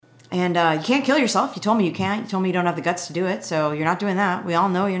And you can't kill yourself. You told me you can't. You told me you don't have the guts to do it. So you're not doing that. We all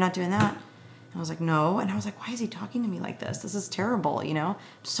know you're not doing that. And I was like, no. And I was like, why is he talking to me like this? This is terrible, you know?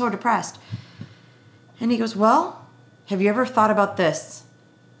 I'm so depressed. And he goes, well, have you ever thought about this?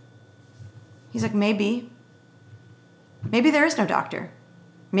 He's like, maybe. Maybe there is no doctor.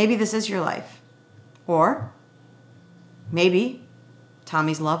 Maybe this is your life. Or maybe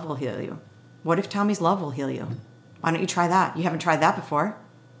Tommy's love will heal you. What if Tommy's love will heal you? Why don't you try that? You haven't tried that before.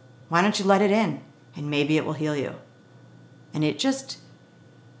 Why don't you let it in? And maybe it will heal you. And it just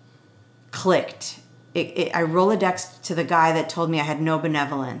clicked. I Rolodexed to the guy that told me I had no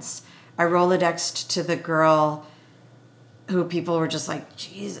benevolence. I Rolodexed to the girl who people were just like,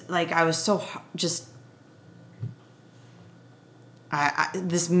 geez, like I was so just,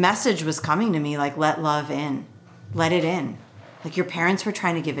 this message was coming to me like, let love in. Let it in. Like your parents were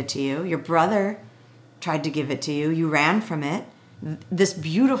trying to give it to you. Your brother tried to give it to you. You ran from it. This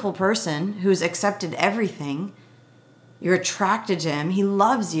beautiful person who's accepted everything, you're attracted to him. He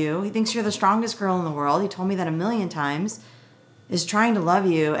loves you. He thinks you're the strongest girl in the world. He told me that 1,000,000 times. Is trying to love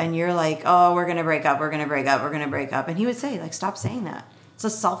you, and you're like, oh, we're going to break up, we're going to break up, we're going to break up. And he would say, like, stop saying that. It's a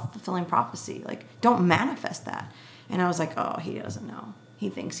self-fulfilling prophecy. Like, don't manifest that. And I was like, oh, he doesn't know. He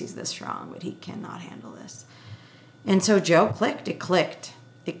thinks he's this strong, but he cannot handle this. And so Joe clicked. It clicked.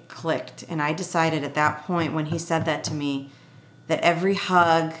 It clicked. And I decided at that point when he said that to me that every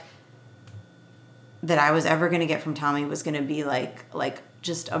hug that I was ever going to get from Tommy was going to be like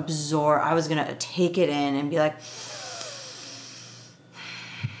just absorb. I was going to take it in and be like,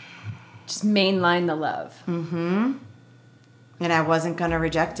 just mainline the love. Mm-hmm. And I wasn't going to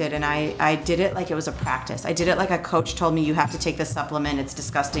reject it. And I did it like it was a practice. I did it like a coach told me, you have to take this supplement. It's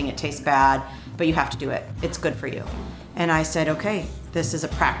disgusting. It tastes bad, but you have to do it. It's good for you. And I said, okay, this is a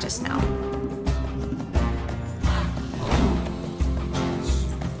practice now.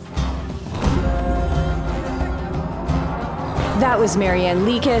 That was Marianne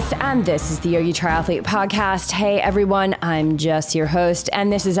Lekas, and this is the Yogi Triathlete Podcast. Hey, everyone, I'm Jess, your host,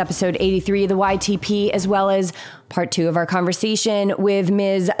 and this is episode 83 of the YTP, as well as part 2 of our conversation with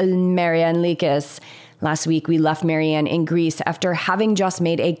Ms. Marianne Lekas. Last week, we left Marianne in Greece after having just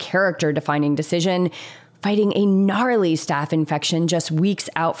made a character-defining decision, fighting a gnarly staph infection just weeks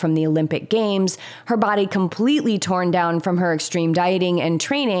out from the Olympic Games. Her body completely torn down from her extreme dieting and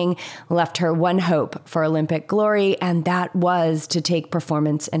training left her one hope for Olympic glory, and that was to take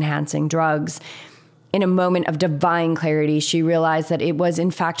performance-enhancing drugs. In a moment of divine clarity, she realized that it was in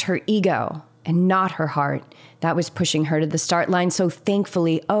fact her ego and not her heart that was pushing her to the start line. So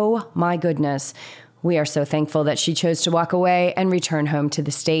thankfully, oh my goodness, we are so thankful that she chose to walk away and return home to the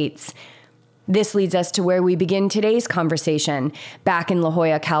States. This leads us to where we begin today's conversation. Back in La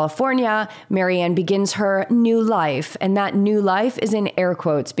Jolla, California, Marianne begins her new life. And that new life is in air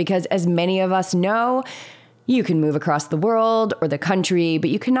quotes because, as many of us know, you can move across the world or the country, but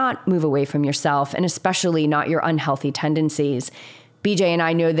you cannot move away from yourself, and especially not your unhealthy tendencies. BJ and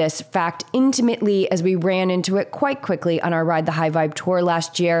I know this fact intimately as we ran into it quite quickly on our Ride the High Vibe tour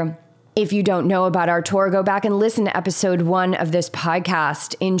last year. If you don't know about our tour, go back and listen to episode 1 of this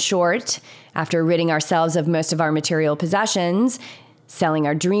podcast. In short, after ridding ourselves of most of our material possessions, selling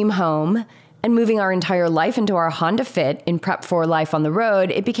our dream home, and moving our entire life into our Honda Fit in prep for life on the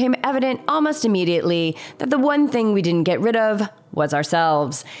road, it became evident almost immediately that the one thing we didn't get rid of was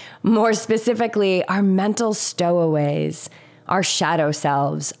ourselves. More specifically, our mental stowaways, our shadow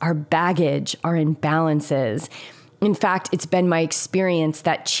selves, our baggage, our imbalances. In fact, it's been my experience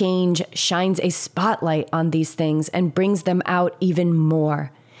that change shines a spotlight on these things and brings them out even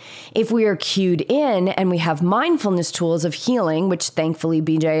more. If we are cued in and we have mindfulness tools of healing, which thankfully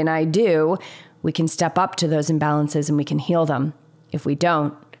BJ and I do, we can step up to those imbalances and we can heal them. If we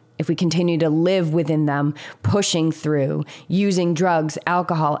don't, if we continue to live within them, pushing through, using drugs,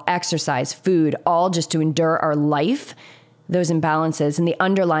 alcohol, exercise, food, all just to endure our life, those imbalances and the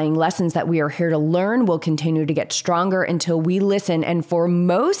underlying lessons that we are here to learn will continue to get stronger until we listen. And for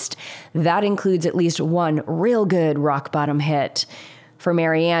most, that includes at least one real good rock bottom hit. For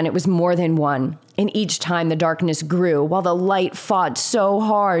Marianne, it was more than one. And each time the darkness grew while the light fought so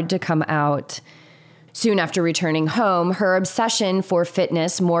hard to come out. Soon after returning home, her obsession for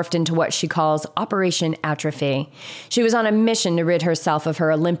fitness morphed into what she calls Operation Atrophy. She was on a mission to rid herself of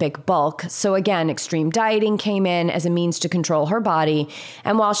her Olympic bulk, so again, extreme dieting came in as a means to control her body,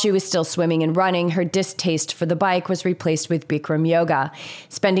 and while she was still swimming and running, her distaste for the bike was replaced with Bikram yoga.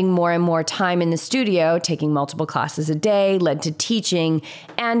 Spending more and more time in the studio, taking multiple classes a day, led to teaching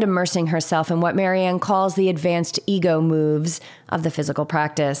and immersing herself in what Marianne calls the advanced ego moves of the physical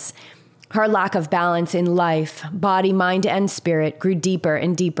practice. Her lack of balance in life, body, mind, and spirit grew deeper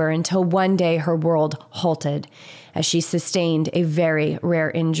and deeper until one day her world halted as she sustained a very rare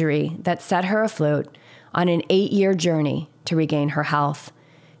injury that set her afloat on an 8-year journey to regain her health.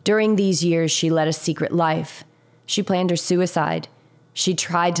 During these years, she led a secret life. She planned her suicide. She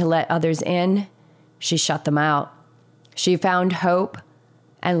tried to let others in. She shut them out. She found hope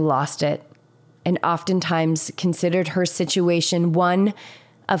and lost it, and oftentimes considered her situation one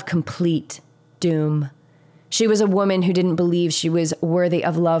of complete doom. She was a woman who didn't believe she was worthy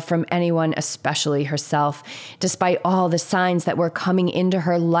of love from anyone, especially herself, despite all the signs that were coming into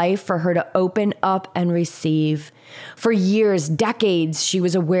her life for her to open up and receive. For years, decades, she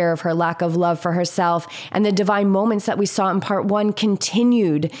was aware of her lack of love for herself, and the divine moments that we saw in part 1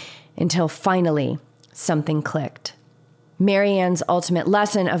 continued until finally something clicked. Marianne's ultimate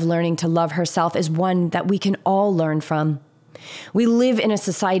lesson of learning to love herself is one that we can all learn from. We live in a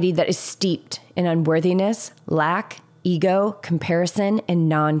society that is steeped in unworthiness, lack, ego, comparison, and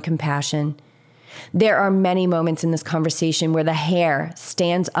non-compassion. There are many moments in this conversation where the hair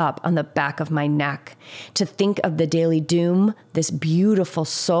stands up on the back of my neck. To think of the daily doom this beautiful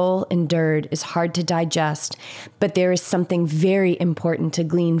soul endured is hard to digest, but there is something very important to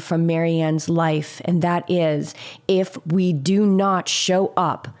glean from Marianne's life, and that is, if we do not show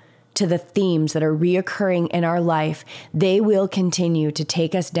up to the themes that are reoccurring in our life, they will continue to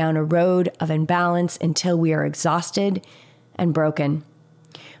take us down a road of imbalance until we are exhausted and broken.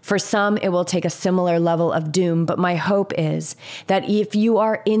 For some, it will take a similar level of doom, but my hope is that if you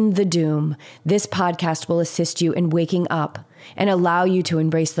are in the doom, this podcast will assist you in waking up and allow you to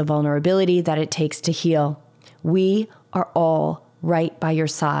embrace the vulnerability that it takes to heal. We are all right by your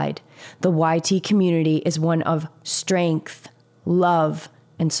side. The YT community is one of strength, love,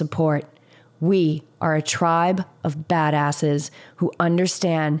 and support. We are a tribe of badasses who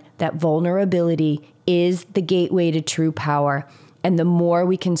understand that vulnerability is the gateway to true power. And the more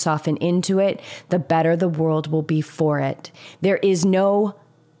we can soften into it, the better the world will be for it. There is no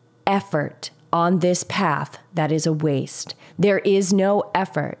effort on this path that is a waste. There is no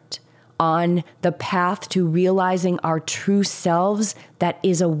effort on the path to realizing our true selves that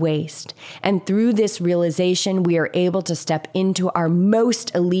is a waste. And through this realization, we are able to step into our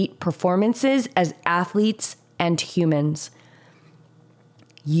most elite performances as athletes and humans.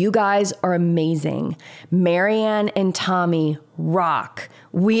 You guys are amazing. Marianne and Tommy rock.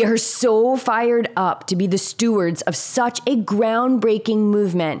 We are so fired up to be the stewards of such a groundbreaking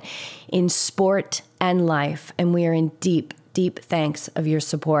movement in sport and life, and we are in deep thanks of your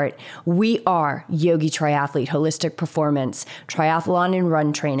support. We are Yogi Triathlete Holistic Performance, triathlon and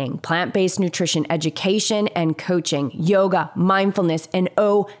run training, plant-based nutrition education and coaching, yoga, mindfulness, and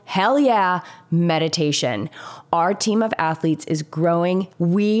oh, hell yeah, meditation. Our team of athletes is growing.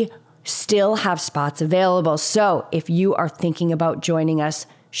 We still have spots available. So if you are thinking about joining us,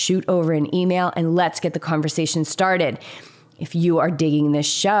 shoot over an email and let's get the conversation started. If you are digging this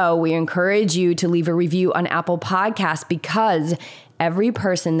show, we encourage you to leave a review on Apple Podcasts, because every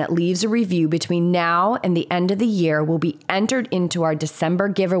person that leaves a review between now and the end of the year will be entered into our December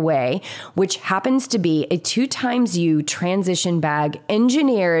giveaway, which happens to be a 2XU transition bag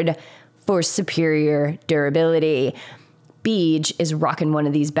engineered for superior durability. Beej is rocking one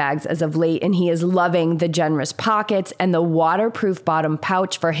of these bags as of late, and he is loving the generous pockets and the waterproof bottom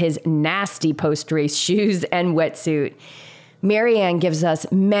pouch for his nasty post-race shoes and wetsuit. Marianne gives us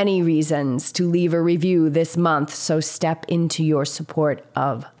many reasons to leave a review this month, so step into your support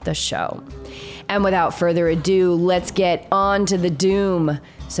of the show. And without further ado, let's get on to the doom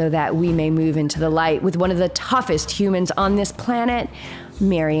so that we may move into the light with one of the toughest humans on this planet,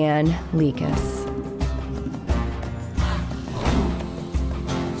 Marianne Likas.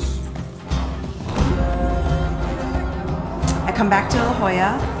 I come back to La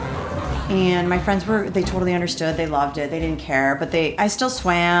Jolla. And my friends they totally understood. They loved it. They didn't care. But I still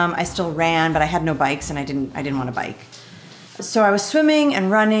swam. I still ran, but I had no bikes and I didn't want a bike. So I was swimming and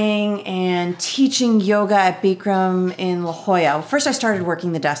running and teaching yoga at Bikram in La Jolla. First, I started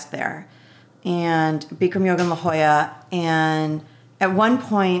working the desk there and Bikram Yoga in La Jolla. And at one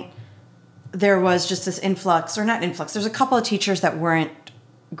point, there was just this influx, or not influx. There's a couple of teachers that weren't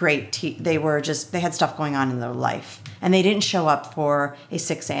great. They had stuff going on in their life. And they didn't show up for a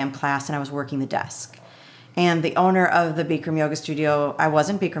 6 a.m. class, and I was working the desk. And the owner of the Bikram Yoga Studio, I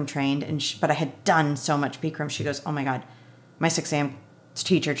wasn't Bikram trained, but I had done so much Bikram. She goes, "Oh my God, my 6 a.m.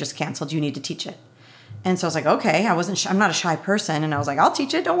 teacher just canceled. You need to teach it." And so I was like, okay, I'm not a shy person. And I was like, I'll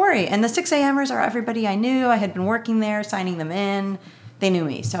teach it, don't worry. And the 6 a.m.ers are everybody I knew. I had been working there, signing them in. They knew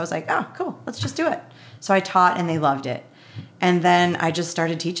me. So I was like, oh, cool, let's just do it. So I taught, and they loved it. And then I just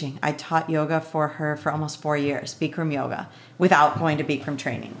started teaching. I taught yoga for her for almost 4 years, Bikram yoga, without going to Bikram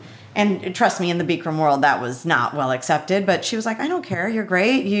training. And trust me, in the Bikram world, that was not well accepted. But she was like, I don't care. You're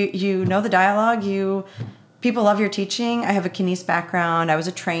great. You know the dialogue. People love your teaching. I have a kines background. I was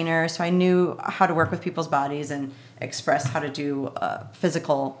a trainer, so I knew how to work with people's bodies and express how to do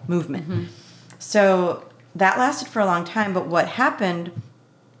physical movement. Mm-hmm. So that lasted for a long time. But what happened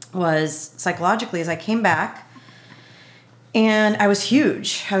was psychologically, as I came back, and I was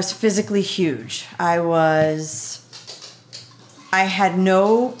huge. I was physically huge. I had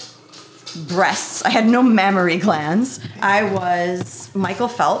no breasts. I had no mammary glands. I was Michael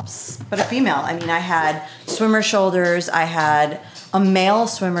Phelps, but a female. I mean, I had swimmer shoulders. I had a male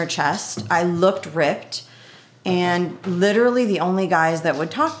swimmer chest. I looked ripped. And literally the only guys that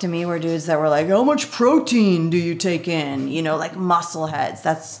would talk to me were dudes that were like, how much protein do you take in? You know, like muscle heads.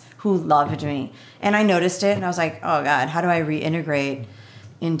 That's who loved me. And I noticed it, and I was like, oh, God, how do I reintegrate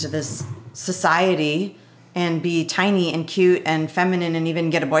into this society and be tiny and cute and feminine and even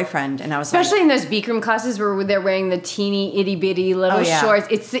get a boyfriend? And I was especially in those Bikram classes where they're wearing the teeny itty bitty little shorts.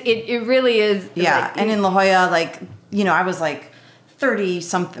 It really is. Yeah, like, and in La Jolla, like, you know, I was like 30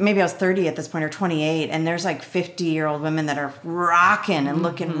 something, maybe I was 30 at this point or 28, and there's like 50-year-old women that are rocking and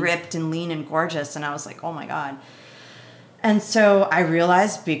looking ripped and lean and gorgeous, and I was like, oh my God. And so I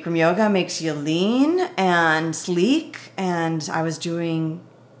realized Bikram yoga makes you lean and sleek, and I was doing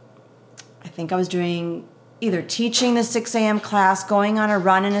either teaching the 6 a.m. class, going on a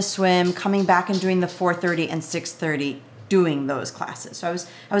run and a swim, coming back and doing the 4:30 and 6:30, doing those classes. So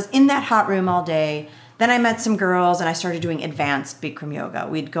I was in that hot room all day. Then I met some girls, and I started doing advanced Bikram yoga.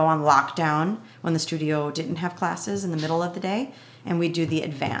 We'd go on lockdown when the studio didn't have classes in the middle of the day, and we'd do the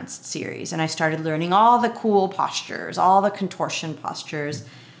advanced series. And I started learning all the cool postures, all the contortion postures.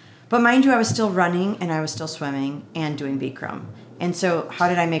 But mind you, I was still running, and I was still swimming and doing Bikram. And so how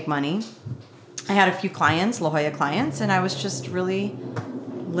did I make money? I had a few clients, La Jolla clients, and I was just really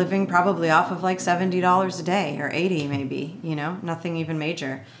living probably off of like $70 a day or $80 maybe, you know, nothing even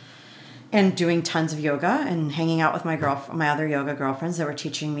major. And doing tons of yoga and hanging out with my other yoga girlfriends that were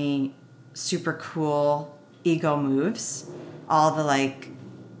teaching me super cool ego moves, all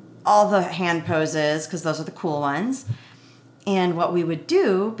the hand poses, because those are the cool ones. And what we would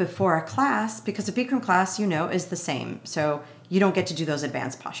do before a class, because a Bikram class, you know, is the same. So you don't get to do those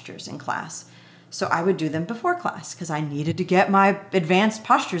advanced postures in class. So I would do them before class because I needed to get my advanced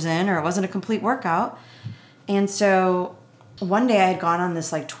postures in, or it wasn't a complete workout. And so one day I had gone on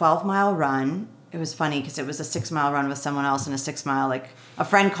this like 12-mile run. It was funny because it was a 6-mile run with someone else, and a 6-mile, like a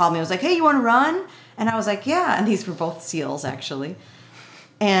friend called me and was like, hey, you want to run? And I was like, yeah. And these were both SEALs actually.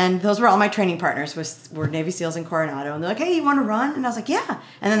 And those were all my training partners, were Navy SEALs in Coronado. And they're like, hey, you want to run? And I was like, yeah.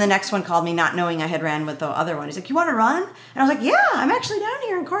 And then the next one called me not knowing I had ran with the other one. He's like, you want to run? And I was like, yeah, I'm actually down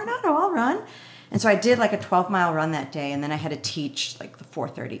here in Coronado. I'll run. And so I did like a 12-mile run that day. And then I had to teach like the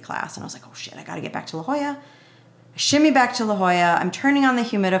 4:30 class. And I was like, oh shit, I got to get back to La Jolla. I shimmy back to La Jolla. I'm turning on the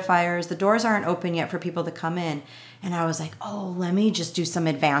humidifiers. The doors aren't open yet for people to come in. And I was like, oh, let me just do some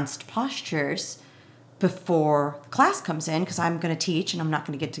advanced postures before the class comes in, because I'm going to teach and I'm not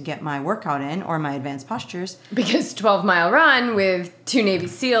going to get my workout in or my advanced postures. Because 12-mile run with 2 Navy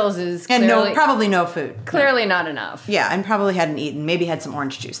SEALs is clearly... And probably no food. Clearly not enough. Yeah, and probably hadn't eaten. Maybe had some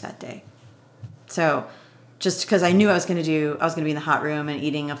orange juice that day. So just because I knew I was going to be in the hot room and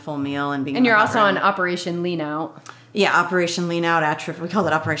eating a full meal and being. And you're also on Operation Lean Out. Yeah, Operation Lean Out Atrophy. We called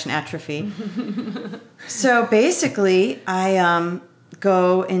it Operation Atrophy. So basically, I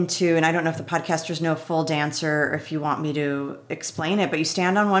go into, and I don't know if the podcasters know full dancer or if you want me to explain it, but you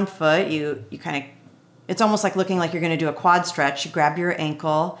stand on one foot. You kind of, it's almost like looking like you're going to do a quad stretch. You grab your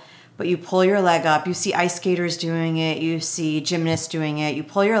ankle, but you pull your leg up. You see ice skaters doing it. You see gymnasts doing it. You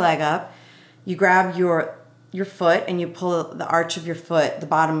pull your leg up. You grab your foot and you pull the arch of your foot, the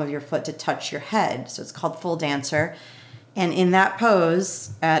bottom of your foot, to touch your head. So it's called full dancer. And in that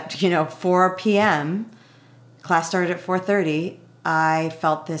pose at 4 p.m., class started at 4:30, I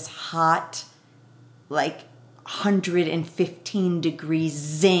felt this hot, like 115 degree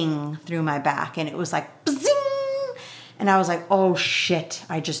zing through my back, and it was like zing. And I was like, oh shit,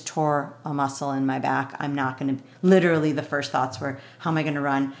 I just tore a muscle in my back. I'm not going to, literally the first thoughts were, how am I going to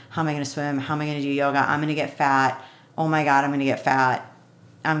run? How am I going to swim? How am I going to do yoga? I'm going to get fat. Oh my God, I'm going to get fat.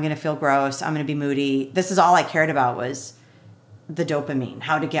 I'm going to feel gross. I'm going to be moody. This is all I cared about, was the dopamine,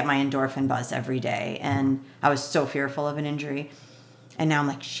 how to get my endorphin buzz every day. And I was so fearful of an injury. And now I'm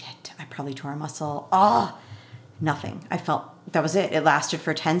like, shit, I probably tore a muscle. Oh, nothing. I felt, that was it. It lasted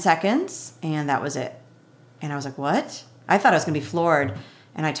for 10 seconds and that was it. And I was like, what? I thought I was going to be floored.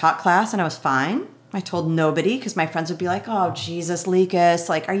 And I taught class and I was fine. I told nobody because my friends would be like, oh, Jesus, Likas,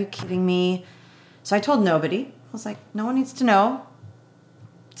 like, are you kidding me? So I told nobody. I was like, no one needs to know.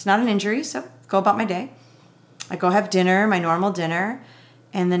 It's not an injury, so go about my day. I go have dinner, my normal dinner,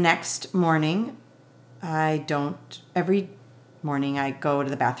 and the next morning, every morning I go to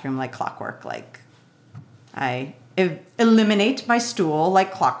the bathroom like clockwork. Like, I eliminate my stool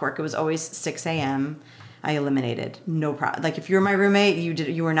like clockwork. It was always 6 a.m. I eliminated, no problem. Like, if you were my roommate,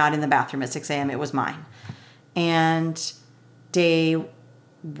 you were not in the bathroom at 6 a.m. It was mine. And day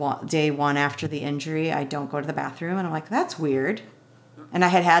one after the injury, I don't go to the bathroom, and I'm like, that's weird. And I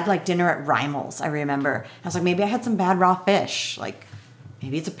had like dinner at Rimel's, I remember. I was like, maybe I had some bad raw fish. Like,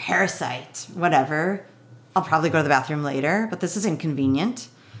 maybe it's a parasite, whatever. I'll probably go to the bathroom later, but this is inconvenient.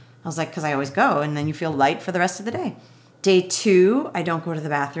 I was like, because I always go, and then you feel light for the rest of the day. Day 2, I don't go to the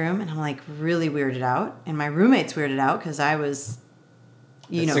bathroom, and I'm like really weirded out. And my roommate's weirded out because I was,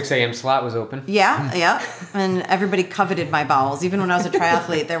 the 6 a.m. slot was open. Yeah. And everybody coveted my bowels. Even when I was a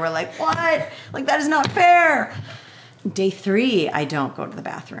triathlete, they were like, what? Like, that is not fair. Day 3, I don't go to the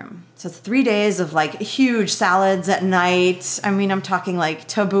bathroom. So it's 3 days of like huge salads at night. I mean, I'm talking like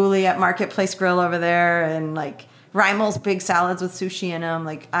tabbouleh at Marketplace Grill over there, and like Rimel's big salads with sushi in them.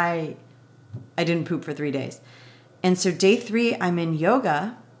 Like, I didn't poop for 3 days. And so day 3, I'm in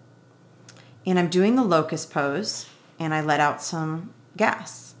yoga, and I'm doing the locust pose, and I let out some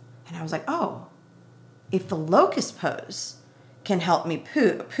gas. And I was like, oh, if the locust pose can help me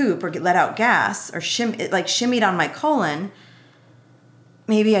poop or let out gas, or shimmied on my colon,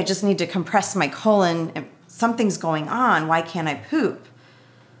 maybe I just need to compress my colon. Something's going on. Why can't I poop?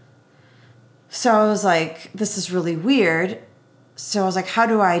 So I was like, this is really weird. So I was like, how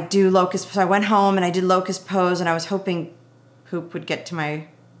do I do locust pose? So I went home and I did locust pose, and I was hoping poop would get to my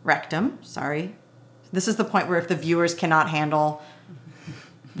rectum. Sorry. This is the point where if the viewers cannot handle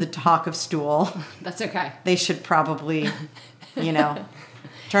the talk of stool, that's okay. They should probably,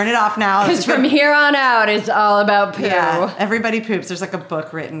 turn it off now. Because from here on out, it's all about poo. Yeah, everybody poops. There's like a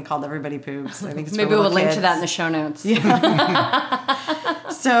book written called Everybody Poops. I think it's maybe we'll link to that in the show notes. Yeah.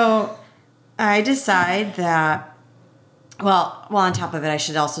 So I decide that, well, on top of it, I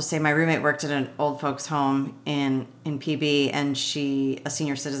should also say my roommate worked at an old folks home in PB, and a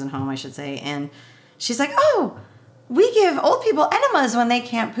senior citizen home, I should say, and she's like, oh, we give old people enemas when they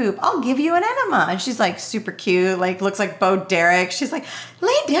can't poop. I'll give you an enema. And she's like super cute, like looks like Bo Derek. She's like,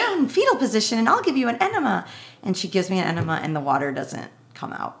 lay down, fetal position, and I'll give you an enema. And she gives me an enema, and the water doesn't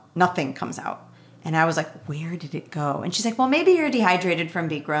come out. Nothing comes out. And I was like, where did it go? And she's like, well, maybe you're dehydrated from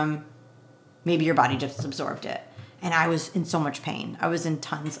Bikram. Maybe your body just absorbed it. And I was in so much pain. I was in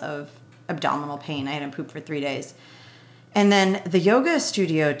tons of abdominal pain. I hadn't pooped for 3 days. And then the yoga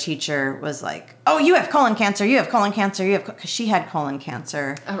studio teacher was like, oh, you have colon cancer. You have colon cancer. Because she had colon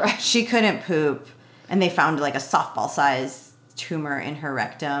cancer. Oh, right. She couldn't poop. And they found like a softball-sized tumor in her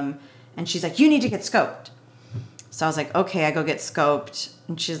rectum. And she's like, you need to get scoped. So I was like, okay, I go get scoped.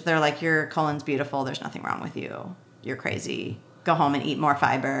 And they're like, your colon's beautiful. There's nothing wrong with you. You're crazy. Go home and eat more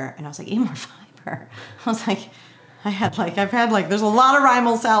fiber. And I was like, eat more fiber. I was like, I've had there's a lot of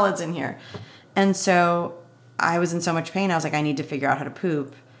Rimal salads in here. And so I was in so much pain, I was like, I need to figure out how to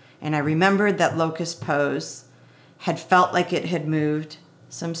poop. And I remembered that locust pose had felt like it had moved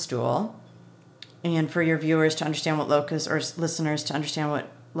some stool. And for your viewers to understand what locust, or listeners to understand what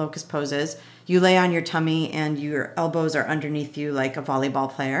locust pose is, you lay on your tummy and your elbows are underneath you like a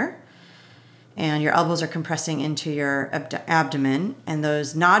volleyball player. And your elbows are compressing into your abdomen, and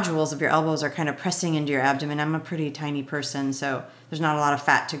those nodules of your elbows are kind of pressing into your abdomen. I'm a pretty tiny person, so there's not a lot of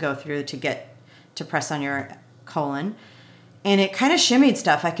fat to go through to get to press on your colon. And it kind of shimmied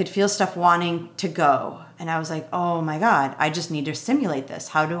stuff. I could feel stuff wanting to go. And I was like, oh my God, I just need to simulate this.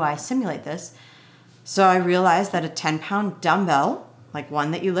 How do I simulate this? So I realized that a 10-pound dumbbell, like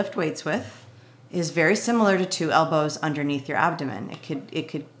one that you lift weights with, is very similar to 2 elbows underneath your abdomen.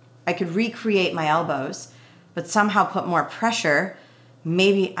 I could recreate my elbows, but somehow put more pressure.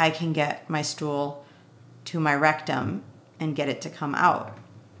 Maybe I can get my stool to my rectum and get it to come out.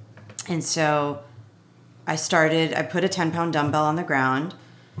 And so I put a 10-pound dumbbell on the ground,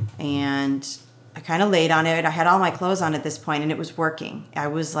 and I kind of laid on it. I had all my clothes on at this point, and it was working. I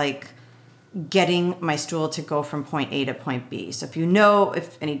was like getting my stool to go from point A to point B. So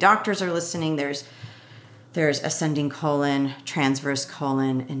if any doctors are listening, there's ascending colon, transverse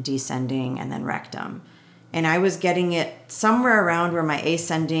colon, and descending, and then rectum. And I was getting it somewhere around where my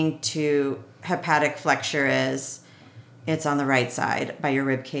ascending to hepatic flexure is. It's on the right side by your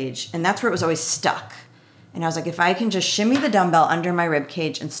rib cage. And that's where it was always stuck. And I was like, if I can just shimmy the dumbbell under my rib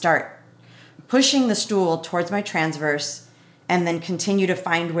cage and start pushing the stool towards my transverse, and then continue to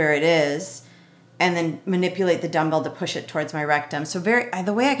find where it is, and then manipulate the dumbbell to push it towards my rectum. So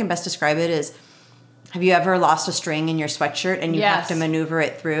the way I can best describe it is, have you ever lost a string in your sweatshirt and you have to maneuver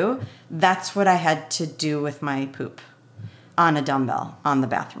it through? That's what I had to do with my poop on a dumbbell on the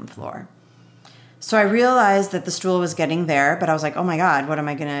bathroom floor. So I realized that the stool was getting there, but I was like, oh my God, what am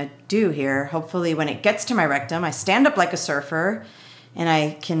I going to do here? Hopefully when it gets to my rectum, I stand up like a surfer and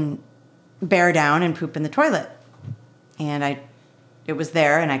I can bear down and poop in the toilet. And it was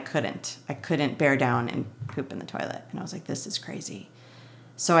there and I couldn't bear down and poop in the toilet. And I was like, this is crazy.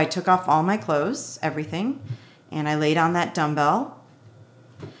 So I took off all my clothes, everything, and I laid on that dumbbell.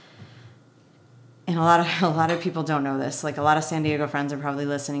 And a lot of people don't know this. Like, a lot of San Diego friends are probably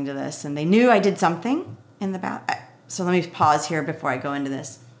listening to this, and they knew I did something in the bath. So let me pause here before I go into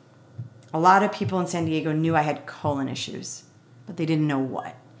this. A lot of people in San Diego knew I had colon issues, but they didn't know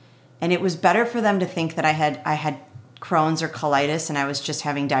what. And it was better for them to think that I had Crohn's or colitis and I was just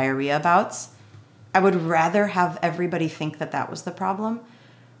having diarrhea bouts. I would rather have everybody think that that was the problem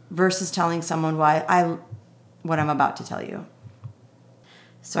versus telling someone what I'm about to tell you.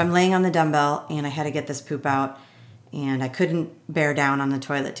 So I'm laying on the dumbbell and I had to get this poop out and I couldn't bear down on the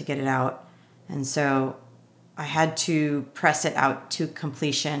toilet to get it out. And so I had to press it out to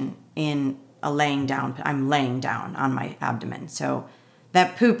completion in a laying down. I'm laying down on my abdomen. So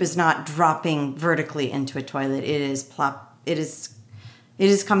that poop is not dropping vertically into a toilet. It is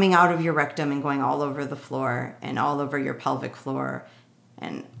coming out of your rectum and going all over the floor and all over your pelvic floor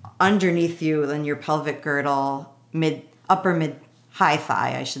and underneath you and your pelvic girdle, high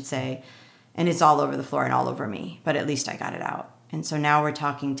thigh, I should say. And it's all over the floor and all over me, but at least I got it out. And so now we're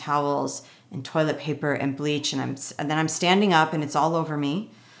talking towels and toilet paper and bleach, and then I'm standing up and it's all over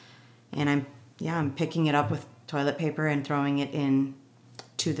me. And I'm picking it up with toilet paper and throwing it in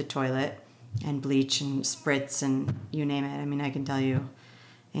to the toilet, and bleach and spritz and you name it. I mean, I can tell you.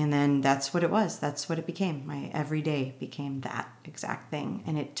 And then that's what it was. That's what it became. My everyday became that exact thing.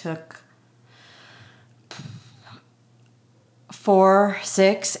 And it took 4,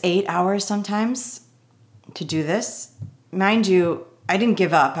 6, 8 hours sometimes to do this. Mind you, I didn't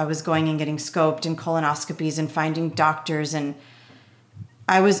give up. I was going and getting scoped and colonoscopies and finding doctors, and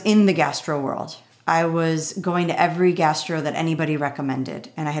I was in the gastro world. I was going to every gastro that anybody recommended,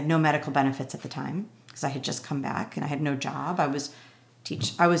 and I had no medical benefits at the time because I had just come back and I had no job. I was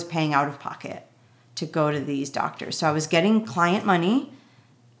paying out of pocket to go to these doctors. So I was getting client money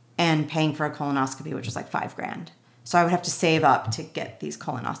and paying for a colonoscopy, which was like $5,000. So I would have to save up to get these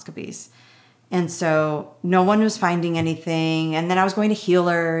colonoscopies. And so no one was finding anything. And then I was going to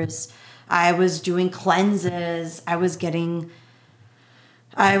healers. I was doing cleanses. I was doing,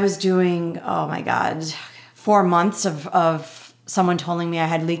 oh my God, 4 months of someone telling me I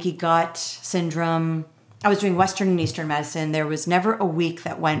had leaky gut syndrome. I was doing Western and Eastern medicine. There was never a week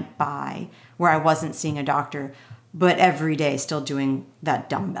that went by where I wasn't seeing a doctor, but every day still doing that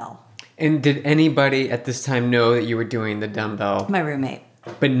dumbbell. And did anybody at this time know that you were doing the dumbbell? My roommate.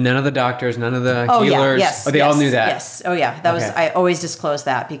 But none of the doctors, none of the healers? Yeah, yes. Oh, they all knew that? Yes. Oh, yeah. I always disclosed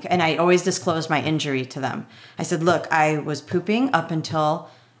that. And I always disclosed my injury to them. I said, look, I was pooping up until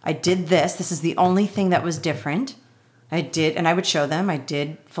I did this. This is the only thing that was different. And I would show them. I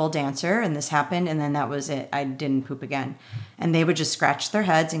did full dancer, and this happened, and then that was it. I didn't poop again. And they would just scratch their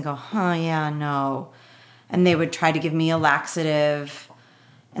heads and go, yeah, no. And they would try to give me a laxative,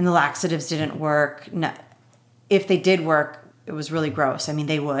 and the laxatives didn't work. No, if they did work, it was really gross. I mean,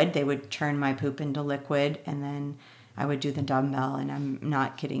 they would turn my poop into liquid, and then I would do the dumbbell, and I'm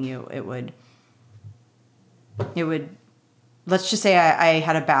not kidding you. It would, let's just say I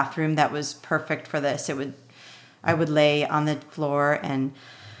had a bathroom that was perfect for this. I would lay on the floor, and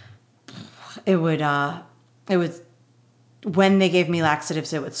it would, when they gave me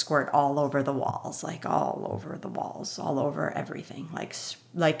laxatives, it would squirt all over the walls, all over everything.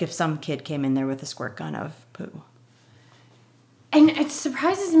 Like if some kid came in there with a squirt gun of poo. And it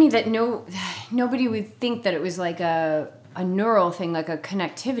surprises me that nobody would think that it was like a neural thing, like a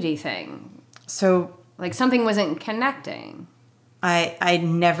connectivity thing. So, like something wasn't connecting. I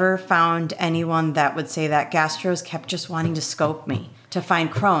never found anyone that would say that. Gastros kept just wanting to scope me to find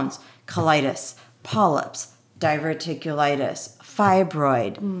Crohn's, colitis, polyps, diverticulitis,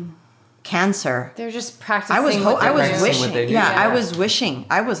 fibroid, cancer. They're just practicing. I was wishing. Yeah, I was wishing.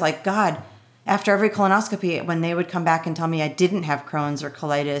 I was like, God, after every colonoscopy, when they would come back and tell me I didn't have Crohn's or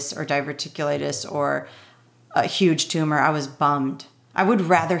colitis or diverticulitis or a huge tumor, I was bummed. I would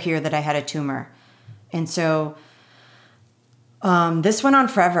rather hear that I had a tumor. And so this went on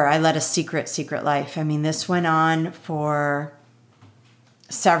forever. I led a secret life. I mean, this went on for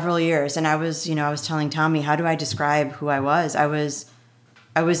several years. And I was telling Tommy, how do I describe who I was? I was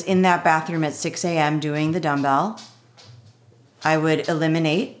I was in that bathroom at 6 a.m. doing the dumbbell. I would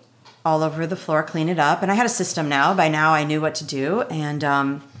eliminate all over the floor, clean it up. And I had a system now. By now I knew what to do.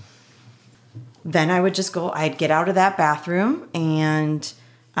 And then I would just go, I'd get out of that bathroom and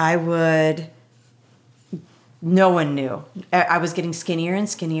no one knew. I was getting skinnier and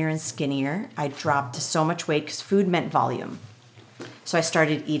skinnier and skinnier. I dropped so much weight because food meant volume. So I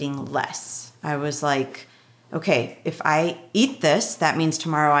started eating less. I was like, okay, if I eat this, that means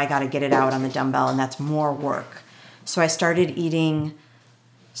tomorrow I got to get it out on the dumbbell, and that's more work. So I started eating.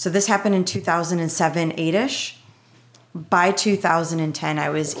 So this happened in 2007, 8-ish. By 2010, I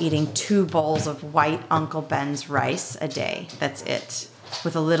was eating 2 bowls of white Uncle Ben's rice a day. That's it.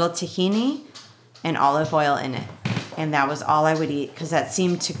 With a little tahini and olive oil in it. And that was all I would eat because that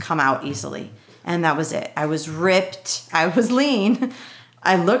seemed to come out easily. And that was it. I was ripped. I was lean.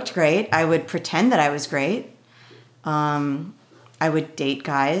 I looked great. I would pretend that I was great. I would date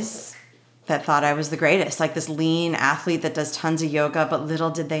guys that thought I was the greatest, like this lean athlete that does tons of yoga, but little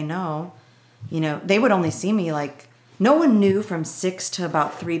did they know, they would only see me like, no one knew from 6 to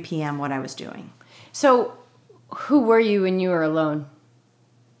about 3 p.m. what I was doing. So who were you when you were alone?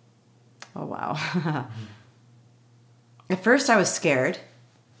 Oh, wow. At first I was scared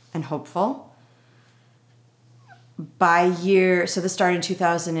and hopeful. So this started in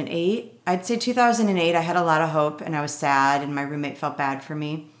 2008. I'd say 2008, I had a lot of hope and I was sad and my roommate felt bad for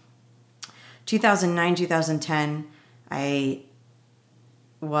me. 2009, 2010, I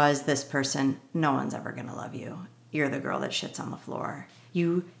was this person. No one's ever going to love you. You're the girl that shits on the floor.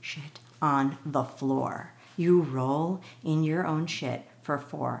 You shit on the floor. You roll in your own shit for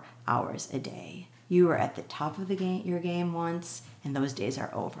 4 hours a day. You were at the top of your game once, and those days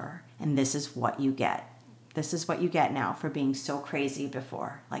are over. And this is what you get. This is what you get now for being so crazy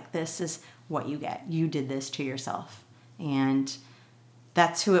before. Like, this is what you get. You did this to yourself. And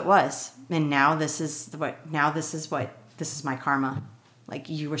that's who it was. And now this is my karma. Like,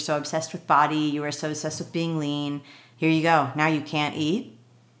 you were so obsessed with body. You were so obsessed with being lean. Here you go. Now you can't eat.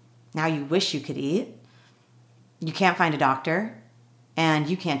 Now you wish you could eat. You can't find a doctor. And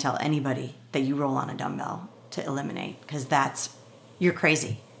you can't tell anybody that you roll on a dumbbell to eliminate, because you're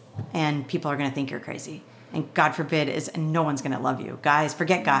crazy. And people are going to think you're crazy. And God forbid, no one's going to love you. Guys,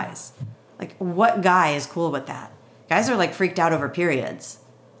 forget guys. Like, what guy is cool with that? Guys are like freaked out over periods.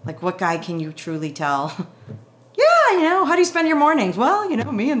 Like, what guy can you truly tell? Yeah, how do you spend your mornings? Well,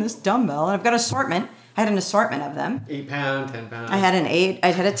 me and this dumbbell. And I've got assortment. I had an assortment of them. 8 pound, 10 pound. I had an 8.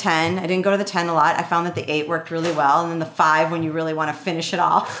 I had a 10. I didn't go to the 10 a lot. I found that the 8 worked really well. And then the 5 when you really want to finish it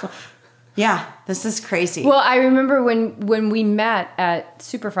off. Yeah, this is crazy. Well, I remember when we met at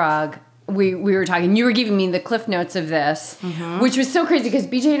Superfrog, we were talking. You were giving me the cliff notes of this, which was so crazy because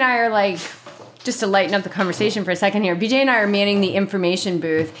BJ and I are like, just to lighten up the conversation for a second here, BJ and I are manning the information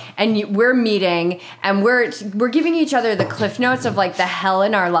booth, and we're meeting, and we're giving each other the cliff notes of like the hell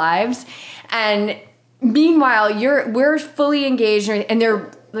in our lives, and meanwhile we're fully engaged, and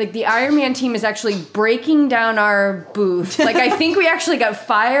they're like, the Ironman team is actually breaking down our booth. Like, I think we actually got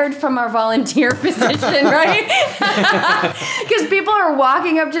fired from our volunteer position, right? Because people are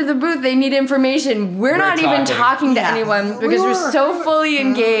walking up to the booth. They need information. We're not even talking to anyone because we're so fully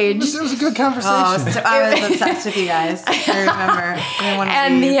engaged. It was a good conversation. Oh, so I was obsessed with you guys. I remember. I didn't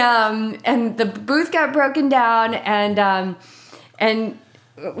want to and the booth got broken down, and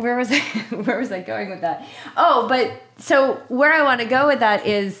where was I going with that? Oh, but so where I want to go with that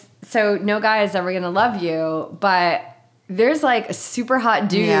is, so no guy is ever going to love you, but there's like a super hot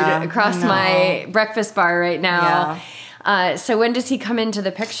dude across my breakfast bar right now. Yeah. So when does he come into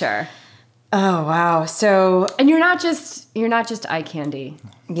the picture? Oh, wow. So, and you're not just eye candy.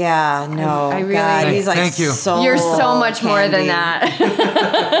 Yeah, no. I really, God, he's like, thank you. You're so much candy. more than that.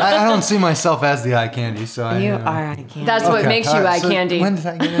 I don't see myself as the eye candy, so you are eye candy. That's what makes you eye candy. When did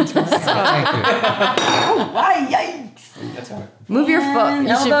I get into that? Thank you. Oh, why, yikes. That's all right. Move your foot.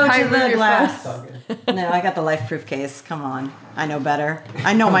 You should probably move your glass. foot. No, I got the life-proof case. Come on. I know better.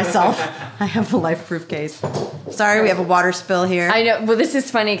 I know myself. I have the life-proof case. Sorry, we have a water spill here. I know. Well, this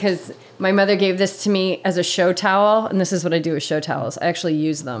is funny because my mother gave this to me as a show towel, and this is what I do with show towels. I actually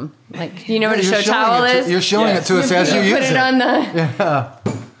use them. Like, do you know what a show towel is? You're showing it to us as you use put it on the.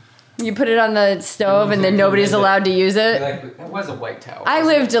 You put it on the stove, and then nobody's allowed to use it. Like, that was a white towel. I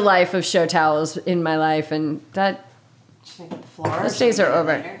lived a life of show towels in my life, and that. Should I get the floor? Those days are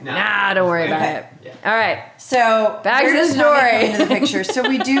over. Nah, don't worry about it. Yeah. All right. So back to the into story. the picture. So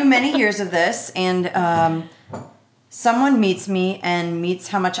we do many years of this, and someone meets me and meets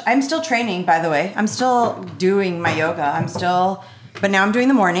how much I'm still training. By the way, I'm still doing my yoga. but now I'm doing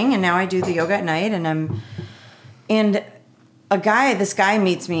the morning, and now I do the yoga at night, and this guy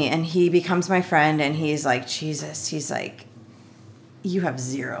meets me and he becomes my friend and he's like, Jesus, he's like, you have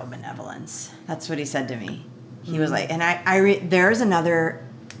zero benevolence. That's what he said to me. He was like, and there's another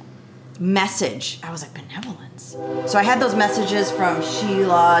message. I was like, benevolence. So I had those messages from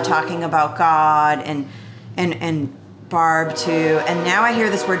Sheila talking about God and Barb too. And now I hear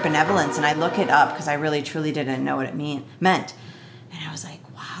this word benevolence and I look it up because I really truly didn't know what it meant. And I was like,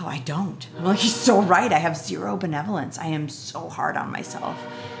 wow, I don't. I'm like, he's so right. I have zero benevolence. I am so hard on myself.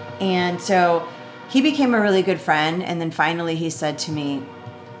 And so he became a really good friend. And then finally he said to me,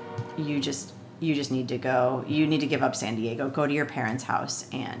 you just need to go. You need to give up San Diego. Go to your parents' house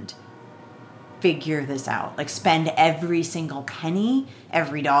and figure this out. Like spend every single penny,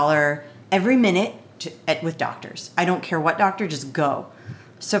 every dollar, every minute with doctors. I don't care what doctor, just go.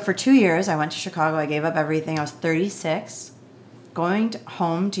 So for 2 years, I went to Chicago. I gave up everything. I was 36. Going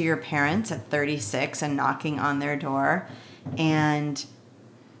home to your parents at 36 and knocking on their door and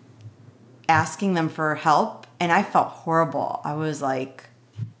asking them for help. And I felt horrible. I was like,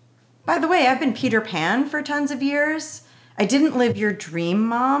 by the way, I've been Peter Pan for tons of years. I didn't live your dream,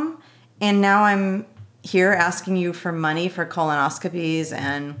 Mom. And now I'm here asking you for money for colonoscopies.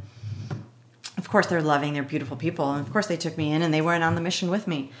 And of course, they're loving, they're beautiful people. And of course, they took me in and they went on the mission with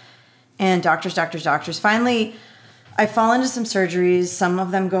me. And doctors. Finally, I fall into some surgeries. Some of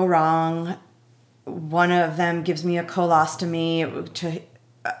them go wrong. One of them gives me a colostomy.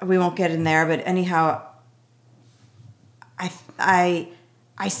 We won't get in there, but anyhow, I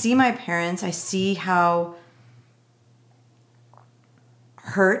see my parents. I see how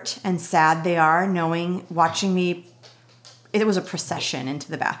hurt and sad they are watching me. It was a procession into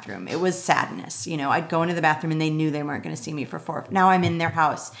the bathroom. It was sadness. I'd go into the bathroom and they knew they weren't going to see me for 4. Now I'm in their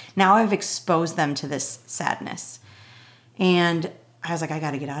house. Now I've exposed them to this sadness. And I was like, I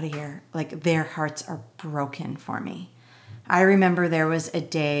got to get out of here. Like their hearts are broken for me. I remember there was a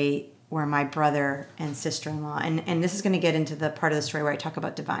day where my brother and sister-in-law, and this is going to get into the part of the story where I talk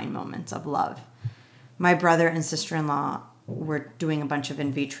about divine moments of love. My brother and sister-in-law were doing a bunch of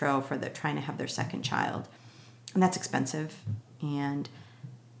in vitro trying to have their second child. And that's expensive. And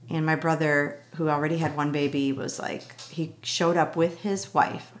my brother, who already had one baby, was like, he showed up with his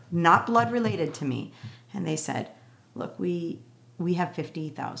wife, not blood related to me. And they said, look, we have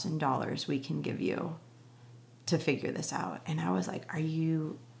 $50,000 we can give you to figure this out. And I was like, are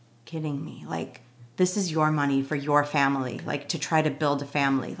you kidding me? Like, this is your money for your family, like to try to build a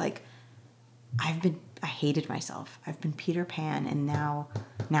family. Like, I hated myself. I've been Peter Pan, and now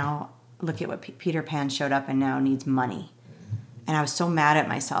look at what Peter Pan showed up and now needs money. And I was so mad at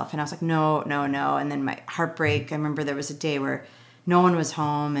myself. And I was like, no. And then my heartbreak, I remember there was a day where no one was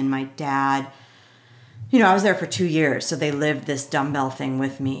home and my dad, I was there for 2 years. So they lived this dumbbell thing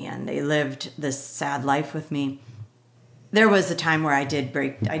with me and they lived this sad life with me. There was a time where I did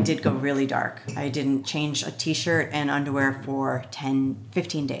go really dark. I didn't change a t-shirt and underwear for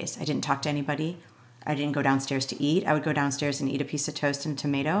 15 days. I didn't talk to anybody. I didn't go downstairs to eat. I would go downstairs and eat a piece of toast and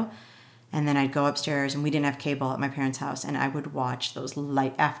tomato. And then I'd go upstairs, and we didn't have cable at my parents' house, and I would watch those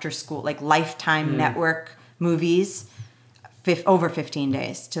after school, like Lifetime network movies over 15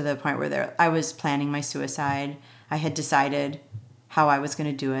 days, to the point where I was planning my suicide. I had decided how I was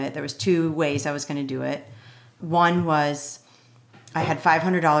going to do it. There was 2 ways I was going to do it. One was I had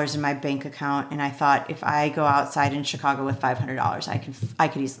 $500 in my bank account, and I thought if I go outside in Chicago with $500, I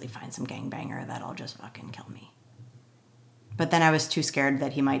could easily find some gangbanger that'll just fucking kill me. But then I was too scared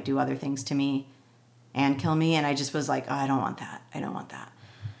that he might do other things to me and kill me, and I just was like, oh, I don't want that.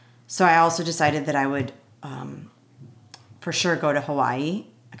 So I also decided that I would for sure go to Hawaii,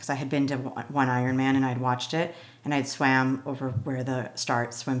 because I had been to one Ironman and I'd watched it, and I'd swam over where the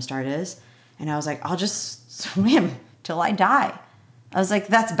swim start is, and I was like, I'll just swim till I die. I was like,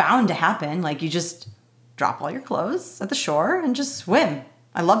 that's bound to happen. Like, you just drop all your clothes at the shore and just swim.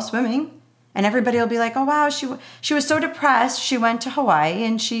 I love swimming. And everybody will be like, oh, wow, she was so depressed. She went to Hawaii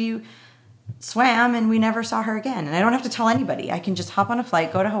and she swam and we never saw her again. And I don't have to tell anybody. I can just hop on a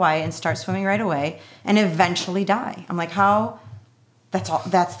flight, go to Hawaii and start swimming right away and eventually die. I'm like,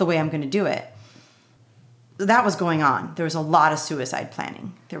 that's the way I'm going to do it. That was going on. There was a lot of suicide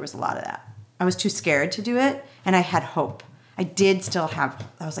planning. There was a lot of that. I was too scared to do it, and I had hope. I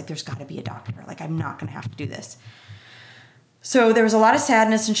was like, there's got to be a doctor. Like, I'm not going to have to do this. So there was a lot of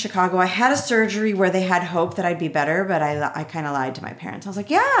sadness in Chicago. I had a surgery where they had hope that I'd be better, but I kind of lied to my parents. I was like,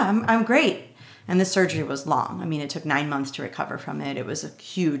 yeah, I'm great. And the surgery was long. I mean, it took 9 months to recover from it. It was a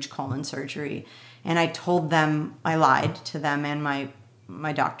huge colon surgery. And I told them, I lied to them and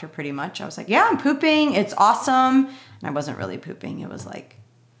my doctor pretty much. I was like, yeah, I'm pooping. It's awesome. And I wasn't really pooping. It was like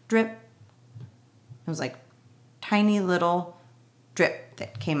drip. It was like tiny little drip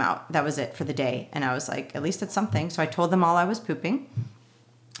that came out. That was it for the day. And I was like, at least it's something. So I told them all I was pooping.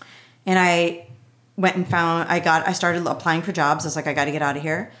 And I went and I started applying for jobs. I was like, I got to get out of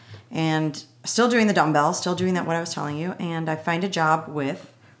here. And still doing the dumbbell, still doing that, what I was telling you. And I find a job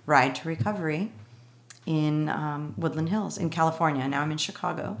with Ride to Recovery in Woodland Hills in California. Now I'm in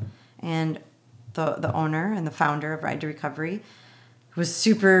Chicago. And the owner and the founder of Ride to Recovery was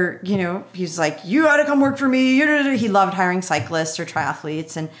super, he's like, you got to come work for me. He loved hiring cyclists or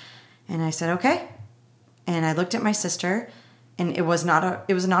triathletes. And I said, okay. And I looked at my sister, and it was a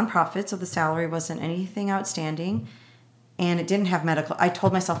nonprofit, so the salary wasn't anything outstanding. And it didn't have medical. I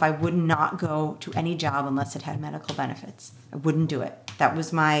told myself I would not go to any job unless it had medical benefits. I wouldn't do it. That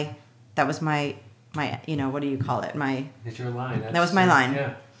was my what do you call it? It's your line. That was my line.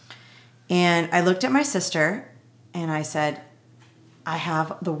 Yeah. And I looked at my sister and I said, I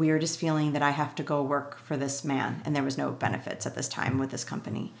have the weirdest feeling that I have to go work for this man. And there was no benefits at this time with this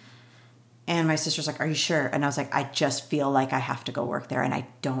company. And my sister's like, are you sure? And I was like, I just feel like I have to go work there and I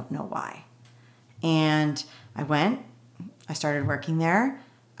don't know why. And I went. I started working there.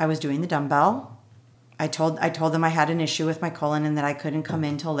 I was doing the dumbbell. I told them I had an issue with my colon and that I couldn't come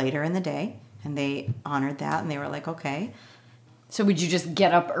in till later in the day. And they honored that and they were like, okay. So would you just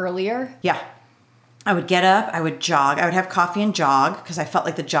get up earlier? Yeah. I would get up, I would jog. I would have coffee and jog because I felt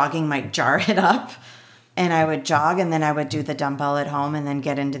like the jogging might jar it up. And I would jog and then I would do the dumbbell at home and then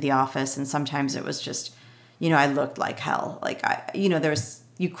get into the office. And sometimes it was just, I looked like hell. Like,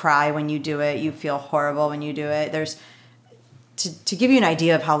 you cry when you do it. You feel horrible when you do it. To give you an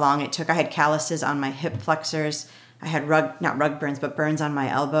idea of how long it took, I had calluses on my hip flexors. I had not rug burns, but burns on my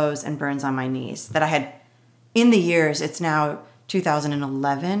elbows and burns on my knees that I had in the years. It's now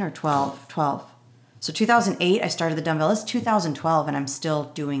 2011 or 12. So 2008, I started the dumbbell. It's 2012, and I'm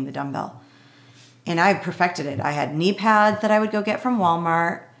still doing the dumbbell. And I perfected it. I had knee pads that I would go get from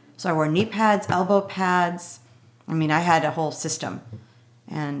Walmart. So I wore knee pads, elbow pads. I had a whole system.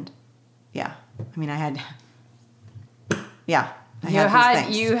 And, yeah. You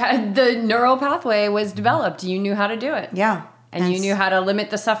had the neural pathway was developed. You knew how to do it. Yeah. And you knew how to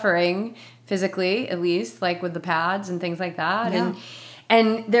limit the suffering physically, at least, like with the pads and things like that. Yeah.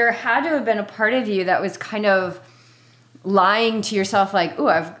 And there had to have been a part of you that was kind of lying to yourself, like, "Ooh,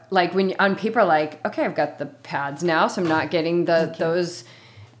 I've like when on paper, like, okay, I've got the pads now, so I'm not getting those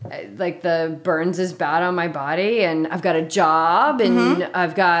like the burns as bad on my body, and I've got a job, and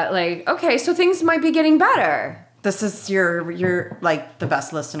I've got like, okay, so things might be getting better." This is you're like the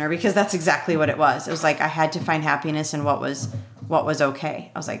best listener because that's exactly what it was. It was like I had to find happiness in what was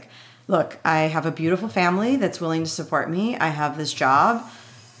okay. I was like, look, I have a beautiful family that's willing to support me. I have this job.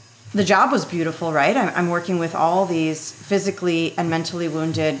 The job was beautiful, right? I'm working with all these physically and mentally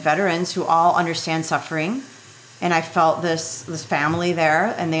wounded veterans who all understand suffering. And I felt this family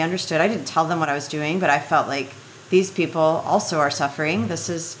there, and they understood. I didn't tell them what I was doing, but I felt like these people also are suffering.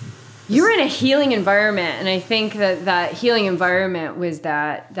 You were in a healing environment, and I think that healing environment was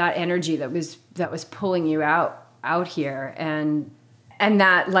that energy that was pulling you out here, and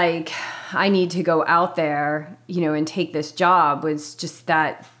that like I need to go out there, and take this job was just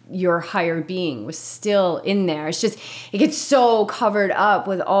that your higher being was still in there. It's just it gets so covered up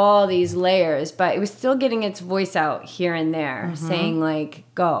with all these layers, but it was still getting its voice out here and there, saying like,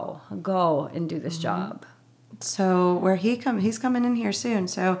 go and do this job. So he's coming in here soon.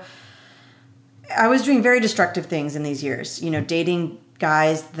 So I was doing very destructive things in these years, dating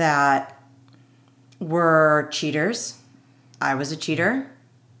guys that were cheaters. I was a cheater.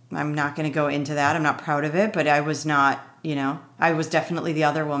 I'm not going to go into that. I'm not proud of it, but I was not, I was definitely the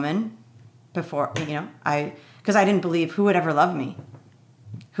other woman before, because I didn't believe who would ever love me.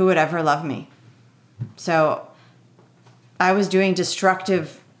 Who would ever love me? So I was doing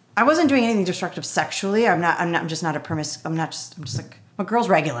I wasn't doing anything destructive sexually. I'm just not a I'm just like, a girl's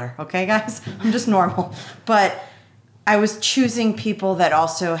regular, okay, guys? I'm just normal. But I was choosing people that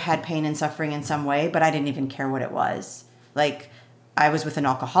also had pain and suffering in some way, but I didn't even care what it was. Like, I was with an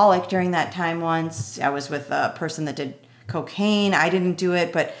alcoholic during that time once. I was with a person that did cocaine. I didn't do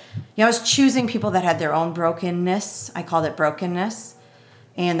it, but I was choosing people that had their own brokenness. I called it brokenness.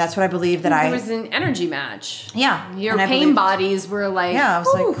 And that's what I believe that It was an energy match. Yeah. Your pain bodies were like, I was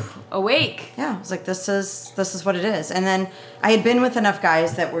like, awake. Yeah, I was like, this is what it is. And then I had been with enough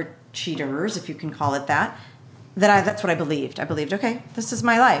guys that were cheaters, if you can call it that, that's what I believed. I believed, okay, this is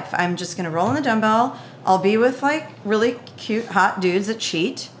my life. I'm just going to roll in the dumbbell. I'll be with like really cute, hot dudes that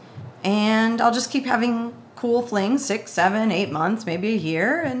cheat. And I'll just keep having cool flings, 6, 7, 8 months, maybe a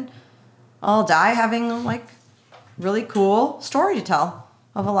year. And I'll die having like really cool story to tell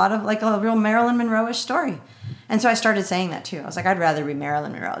of a lot of like a real Marilyn Monroe-ish story. And so I started saying that too. I was like, I'd rather be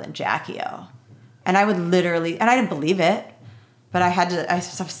Marilyn Monroe than Jackie O. And I would literally, and I didn't believe it, but I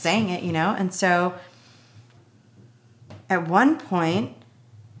was saying it, you know? And so at one point,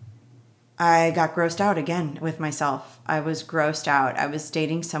 I got grossed out again with myself. I was grossed out. I was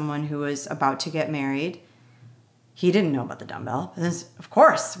dating someone who was about to get married. He didn't know about the dumbbell. And this, of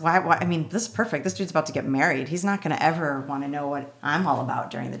course. Why? I mean, this is perfect. This dude's about to get married. He's not going to ever want to know what I'm all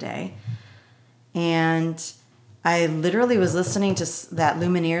about during the day. And I literally was listening to that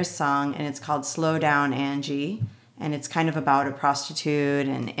Lumineers song, and it's called Slow Down, Angie. And it's kind of about a prostitute,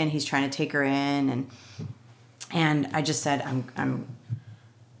 and he's trying to take her in. And I just said,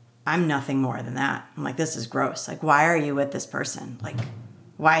 I'm nothing more than that. I'm like, this is gross. Like, why are you with this person? Like,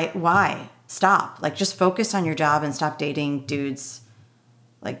 why? Stop. Like, just focus on your job and stop dating dudes.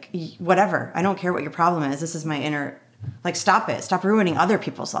 Like, whatever. I don't care what your problem is. This is my inner, like, stop it. Stop ruining other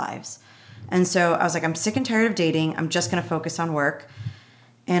people's lives. And so I was like, I'm sick and tired of dating. I'm just going to focus on work.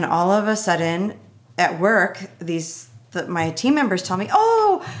 And all of a sudden at work, my team members tell me,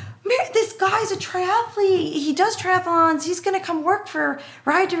 oh, this guy's a triathlete. He does triathlons. He's going to come work for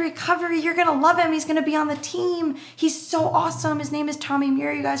Ride to Recovery. You're going to love him. He's going to be on the team. He's so awesome. His name is Tommy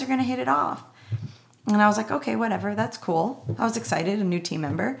Muir. You guys are going to hit it off. And I was like, okay, whatever. That's cool. I was excited, a new team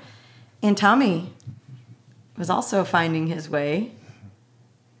member. And Tommy was also finding his way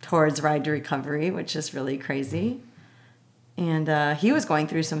towards Ride to Recovery, which is really crazy. And he was going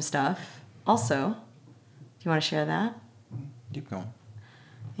through some stuff also. Do you want to share that? Keep going.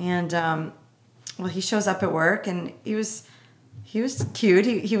 And well, he shows up at work, and he was cute.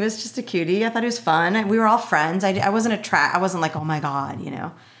 He was just a cutie. I thought he was fun. We were all friends. I wasn't I wasn't like, oh my God, you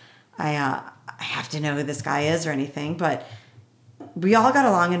know, I have to know who this guy is or anything. But we all got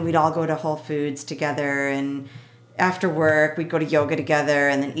along, and we'd all go to Whole Foods together, and after work we'd go to yoga together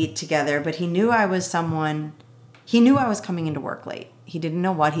and then eat together. But he knew I was someone. He knew I was coming into work late. He didn't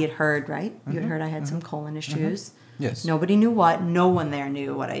know what. He had heard, right? Mm-hmm. You had heard I had some colon issues. Mm-hmm. Yes. Nobody knew what. No one there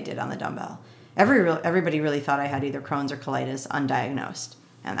knew what I did on the dumbbell. Everybody really thought I had either Crohn's or colitis undiagnosed.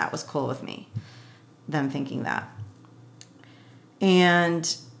 And that was cool with me, them thinking that.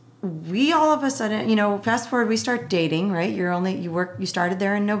 And we all of a sudden, you know, fast forward, we start dating, right? You started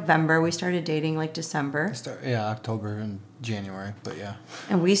there in November. We started dating like December. October and January, but yeah.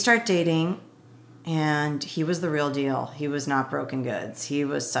 And we start dating. And he was the real deal. He was not broken goods. He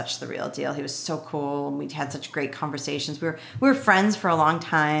was such the real deal. He was so cool. We had such great conversations. We were friends for a long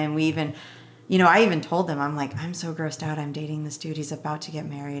time. We even, you know, I even told him, I'm like, I'm so grossed out. I'm dating this dude. He's about to get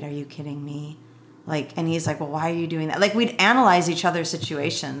married. Are you kidding me? Like, and he's like, well, why are you doing that? Like, we'd analyze each other's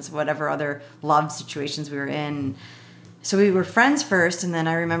situations, whatever other love situations we were in. So we were friends first, and then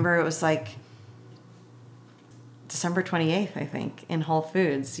I remember it was like December 28th, I think, in Whole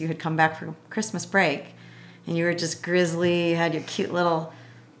Foods. You had come back from Christmas break, and you were just grizzly, you had your cute little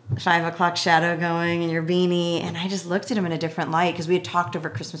 5 o'clock shadow going and your beanie, and I just looked at him in a different light because we had talked over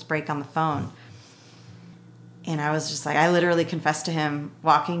Christmas break on the phone. And I was just like, I literally confessed to him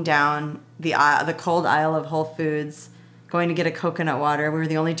walking down the cold aisle of Whole Foods, going to get a coconut water. We were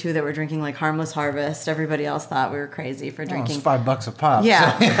the only two that were drinking like Harmless Harvest. Everybody else thought we were crazy for drinking. It's $5 a pop.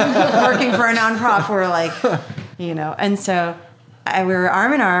 Yeah. Working for a nonprofit, we're like, you know. And so we were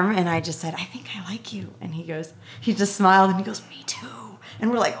arm in arm, and I just said, I think I like you. And he just smiled, and he goes, me too.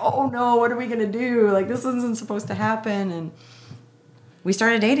 And we're like, oh no, what are we going to do? Like, this isn't supposed to happen. And we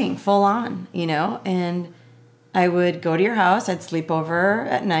started dating full on, you know. And I would go to your house, I'd sleep over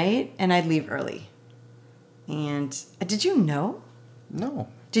at night, and I'd leave early. And did you know? No.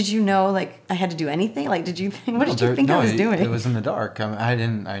 Did you know, like, I had to do anything? Like, what did you think I was doing? It was in the dark. I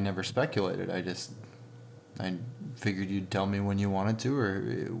never speculated. I figured you'd tell me when you wanted to or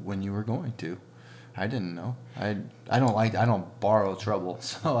when you were going to. I didn't know. I don't borrow trouble.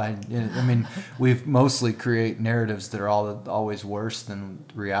 So I mean, we've mostly create narratives that are always worse than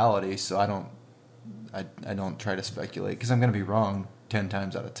reality. So I don't try to speculate because I'm going to be wrong 10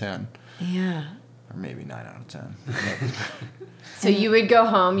 times out of 10. Yeah. Or maybe 9 out of 10. So you would go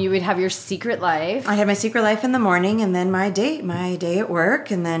home, you would have your secret life. I had my secret life in the morning, and then my day at work,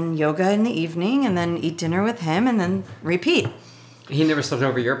 and then yoga in the evening, and then eat dinner with him, and then repeat. He never slept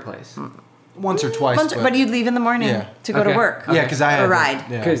over your place. Once or twice. But you'd leave in the morning to go to work. Yeah, because I had a ride.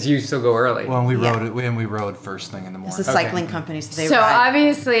 Because you still go early. Well, we rode first thing in the morning. It's a cycling company, so they So ride.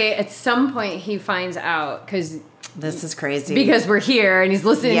 Obviously, at some point, he finds out because this is crazy. Because we're here and he's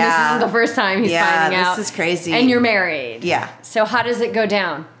listening. Yeah. This is the first time he's finding out. This is crazy. And you're married. Yeah. So how does it go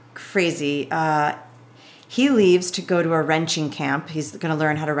down? Crazy. He leaves to go to a wrenching camp. He's going to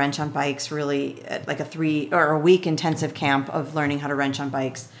learn how to wrench on bikes, really, like a week intensive camp of learning how to wrench on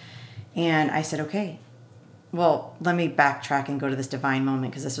bikes. And I said, okay. well, let me backtrack and go to this divine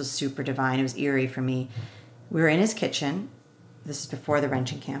moment because this was super divine. It was eerie for me. We were in his kitchen. This is before the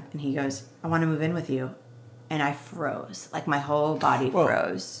wrenching camp. And he goes, I want to move in with you. And I froze. Like my whole body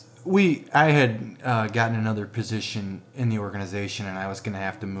froze. I had gotten another position in the organization, and I was going to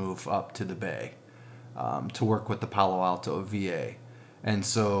have to move up to the Bay to work with the Palo Alto VA. And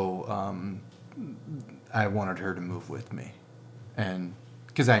so I wanted her to move with me, and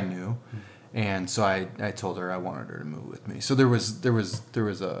because I knew. And so I told her I wanted her to move with me. So there was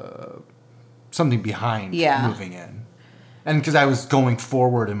something behind moving in, and because I was going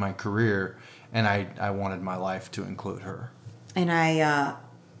forward in my career, and I wanted my life to include her. And I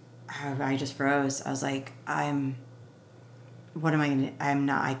just froze. I was like, what am I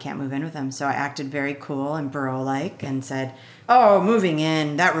gonna? I can't move in with him. So I acted very cool and bro-like and said, oh, moving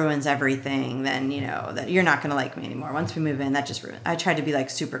in, that ruins everything. Then that you're not gonna like me anymore. Once we move in, that just ruins. I tried to be like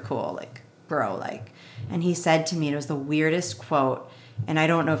super cool, like bro-like. And he said to me, it was the weirdest quote, and I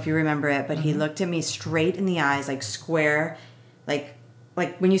don't know if you remember it, but he looked at me straight in the eyes, like square, like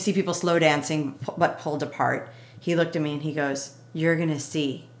when you see people slow dancing but pulled apart. He looked at me and he goes, you're gonna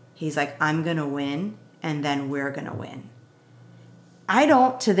see. He's like, I'm gonna win, and then we're gonna win. I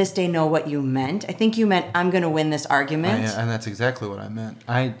don't to this day know what you meant. I think you meant I'm gonna win this argument. And that's exactly what I meant.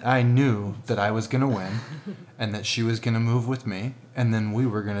 I knew that I was gonna win and that she was gonna move with me, and then we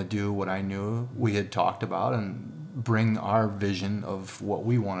were gonna do what I knew we had talked about and bring our vision of what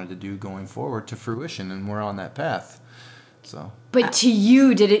we wanted to do going forward to fruition, and we're on that path. So But to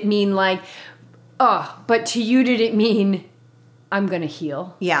you did it mean I'm gonna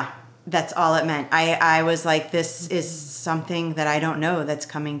heal? Yeah, that's all it meant. I was like, this is something that I don't know that's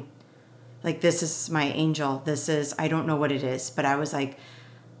coming. Like, this is my angel. I don't know what it is. But I was like,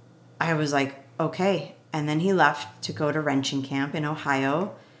 okay. And then he left to go to wrenching camp in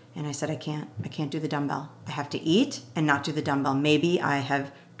Ohio. And I said, I can't do the dumbbell. I have to eat and not do the dumbbell. Maybe I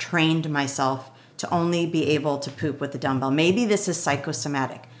have trained myself to only be able to poop with the dumbbell. Maybe this is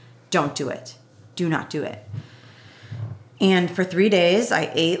psychosomatic. Don't do it. Do not do it. And for 3 days,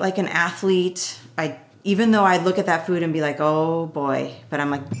 I ate like an athlete. Even though I'd look at that food and be like, oh boy, but I'm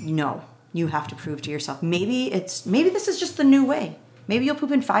like, no, you have to prove to yourself. Maybe this is just the new way. Maybe you'll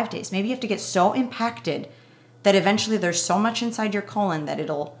poop in 5 days. Maybe you have to get so impacted that eventually there's so much inside your colon that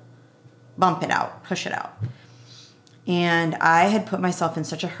it'll bump it out, push it out. And I had put myself in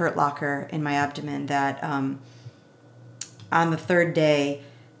such a hurt locker in my abdomen that on the third day,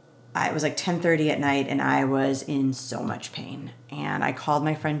 it was like 10:30 at night, and I was in so much pain. And I called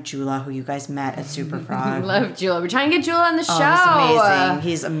my friend Jula, who you guys met at Superfrog. I love Jula. We're trying to get Jula on the show.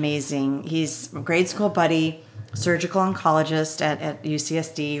 He's amazing. He's a grade school buddy, surgical oncologist at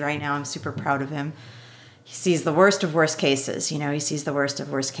UCSD right now. I'm super proud of him. He sees the worst of worst cases. He sees the worst of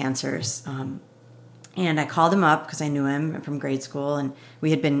worst cancers. And I called him up because I knew him from grade school, and we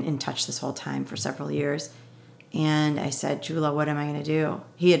had been in touch this whole time for several years. And I said, Jula, what am I going to do?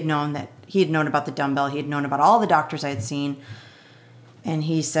 He had known about the dumbbell. He had known about all the doctors I had seen. And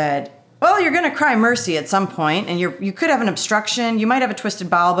he said, well, you're going to cry mercy at some point, and you could have an obstruction. You might have a twisted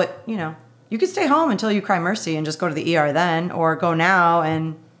bowel, but, you could stay home until you cry mercy and just go to the ER then, or go now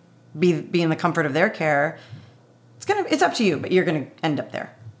and be in the comfort of their care. It's up to you, but you're going to end up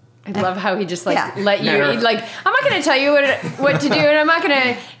there. I love how he just let you, I'm not going to tell you what to do, and I'm not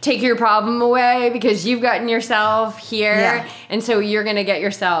going to take your problem away because you've gotten yourself here, and so you're going to get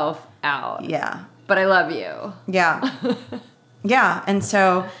yourself out. Yeah. But I love you. Yeah. Yeah. And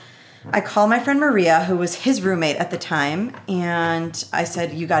so I called my friend Maria, who was his roommate at the time, and I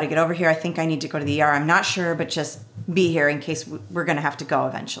said, you got to get over here. I think I need to go to the ER. I'm not sure, but just be here in case we're going to have to go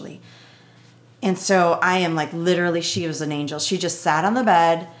eventually. And so I am like, literally, she was an angel. She just sat on the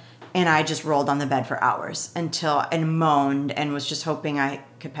bed, and I just rolled on the bed for hours and moaned and was just hoping I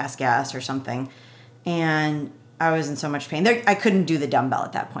could pass gas or something. And I was in so much pain. I couldn't do the dumbbell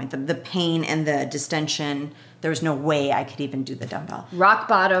at that point. The pain and the distension, there was no way I could even do the dumbbell. Rock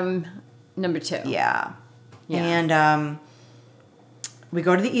bottom number 2. Yeah. And we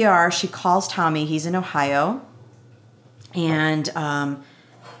go to the ER. She calls Tommy. He's in Ohio. And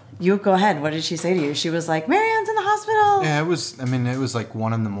you go ahead. What did she say to you? She was like, Marianne's in the hospital. Yeah, it was like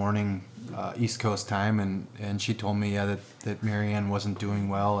 1 a.m, East Coast time, and she told me that Marianne wasn't doing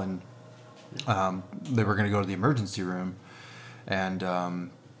well, and they were going to go to the emergency room, and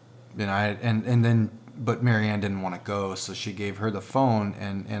but Marianne didn't want to go, so she gave her the phone,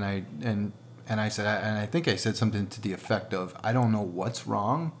 and I said, and I think I said something to the effect of, I don't know what's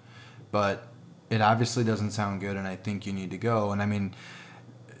wrong, but it obviously doesn't sound good, and I think you need to go. And I mean,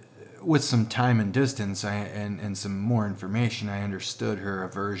 with some time and distance and some more information, I understood her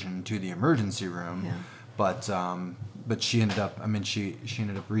aversion to the emergency room. Yeah. But she ended up, she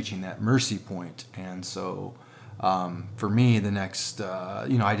ended up reaching that mercy point. And so for me, the next, I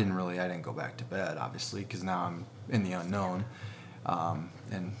didn't go back to bed, obviously, because now I'm in the unknown.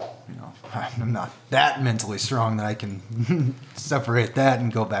 And I'm not that mentally strong that I can separate that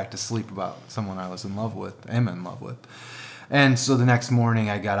and go back to sleep about someone I was am in love with. And so the next morning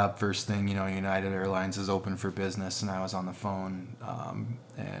I got up first thing, United Airlines is open for business, and I was on the phone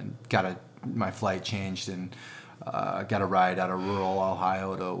and got my flight changed and got a ride out of rural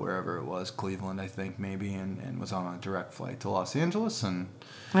Ohio to wherever it was, Cleveland, I think maybe, and was on a direct flight to Los Angeles. And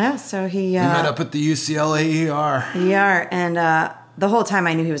so we met up at the UCLA ER. And the whole time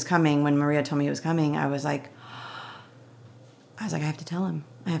I knew he was coming. When Maria told me he was coming, I was like, I have to tell him.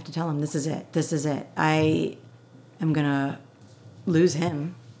 This is it. I am gonna lose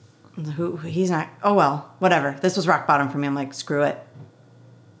him. He's not. Oh well, whatever. This was rock bottom for me. I'm like, screw it.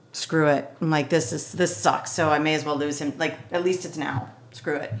 I'm like, this sucks. So I may as well lose him. Like, at least it's now.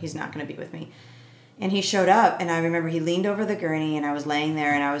 Screw it. He's not gonna be with me. And he showed up, and I remember he leaned over the gurney, and I was laying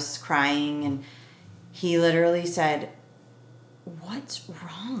there, and I was crying, and he literally said, "What's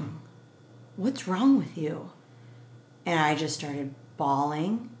wrong? What's wrong with you?" And I just started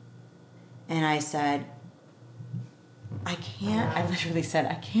bawling, and I said, I literally said,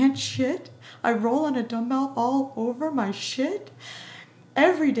 I can't shit. I roll on a dumbbell all over my shit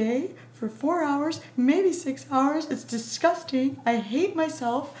every day for 4 hours, maybe 6 hours. It's disgusting. I hate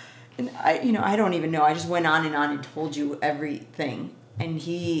myself. And I don't even know. I just went on and told you everything. And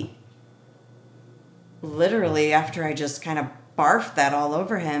he literally, after I just kind of barfed that all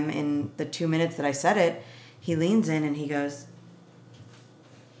over him in the 2 minutes that I said it, he leans in and he goes,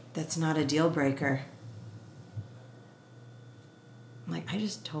 "That's not a deal breaker." I'm like, I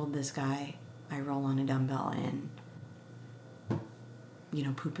just told this guy I roll on a dumbbell and,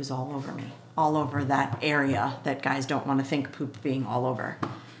 poop is all over me. All over that area that guys don't want to think poop being all over.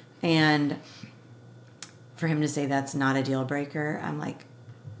 And for him to say that's not a deal breaker, I'm like,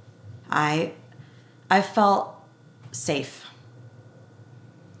 I felt safe.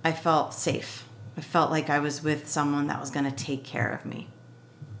 I felt like I was with someone that was going to take care of me.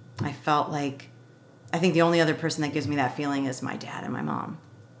 I think the only other person that gives me that feeling is my dad and my mom.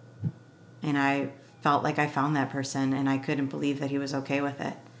 And I felt like I found that person, and I couldn't believe that he was okay with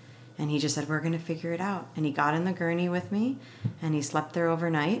it. And he just said, "We're going to figure it out." And he got in the gurney with me, and he slept there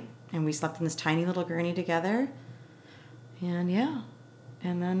overnight, and we slept in this tiny little gurney together. And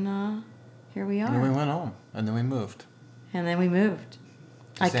and then here we are. And then we went home, and then we moved. San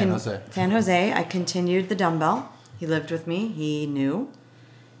Jose. San Jose. I continued the dumbbell. He lived with me. He knew.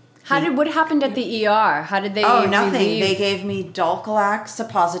 What happened at the ER? How did they nothing. relieve? They gave me Dulcolax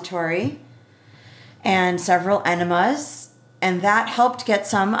suppository and several enemas, and that helped get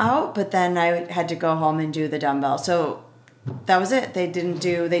some out, but then I had to go home and do the dumbbell. So that was it. They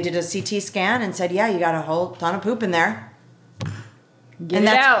did a CT scan and said, "Yeah, you got a whole ton of poop in there." Get it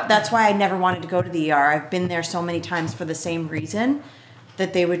out. That's why I never wanted to go to the ER. I've been there so many times for the same reason,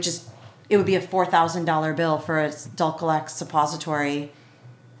 that it would be a $4,000 bill for a Dulcolax suppository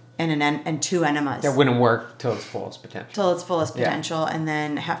and 2 enemas. That wouldn't work till its fullest potential. And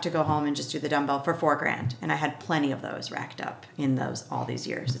then have to go home and just do the dumbbell for $4,000. And I had plenty of those racked up in all these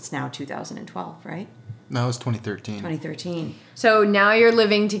years. It's now 2012, right? No, it was 2013. 2013. So now you're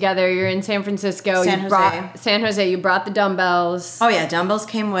living together. You're in San Francisco. San Jose. You brought the dumbbells. Oh yeah, dumbbells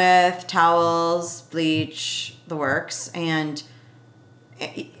came with towels, bleach, the works, and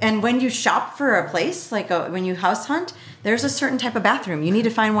when you shop for a place, when you house hunt, there's a certain type of bathroom. You need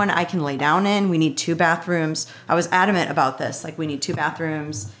to find one I can lay down in. We need 2 bathrooms. I was adamant about this. We need 2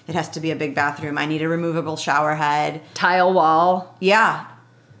 bathrooms. It has to be a big bathroom. I need a removable shower head. Tile wall. Yeah.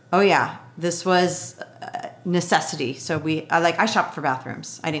 Oh yeah. This was a necessity. So I shopped for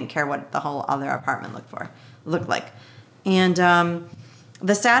bathrooms. I didn't care what the whole other apartment looked like. And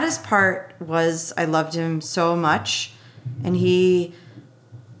the saddest part was I loved him so much, and he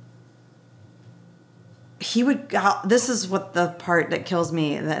would, this is what the part that kills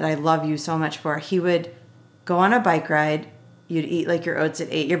me, that I love you so much for. He would go on a bike ride. You'd eat your oats at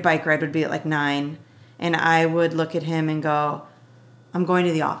 8. Your bike ride would be at 9. And I would look at him and go, "I'm going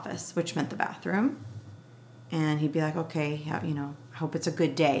to the office," which meant the bathroom. And he'd be like, "Okay, I hope it's a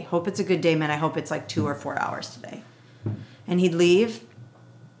good day." Hope it's a good day, man. I hope it's 2 or 4 hours today. And he'd leave.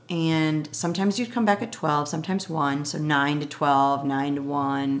 And sometimes you'd come back at 12, sometimes 1. So 9 to 12, 9 to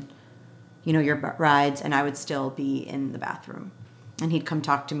 1. Your rides, and I would still be in the bathroom. And he'd come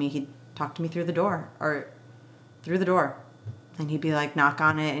talk to me. He'd talk to me through the door. And he'd be like, knock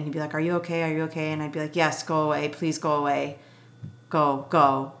on it, and he'd be like, "Are you okay? Are you okay?" And I'd be like, "Yes, go away. Please go away.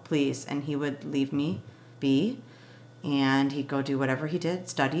 Go, please." And he would leave me. be. And he'd go do whatever he did,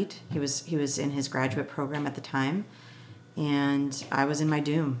 studied. He was in his graduate program at the time. And I was in my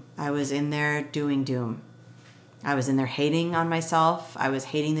doom. I was in there doing doom. I was in there hating on myself. I was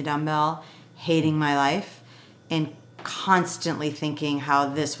hating the dumbbell, hating my life, and constantly thinking how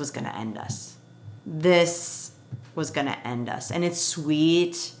this was going to end us. This was going to end us. And it's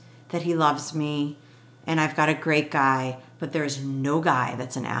sweet that he loves me, and I've got a great guy, but there's no guy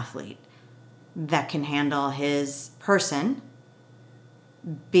that's an athlete that can handle his person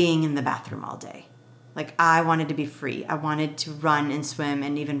being in the bathroom all day. Like, I wanted to be free. I wanted to run and swim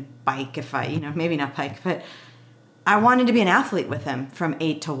and even bike if I, maybe not bike, but I wanted to be an athlete with him from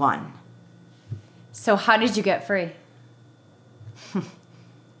 8 to 1. So how did you get free?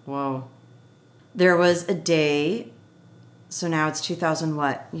 Whoa. There was a day, so now it's 2000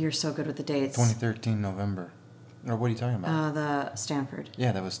 what? You're so good with the dates. 2013 November. Or what are you talking about? The Stanford.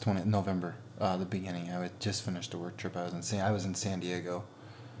 Yeah, that was November, the beginning. I had just finished a work trip. I was in San Diego.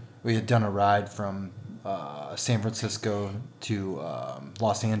 We had done a ride from San Francisco to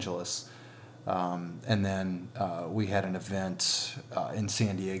Los Angeles. And then we had an event in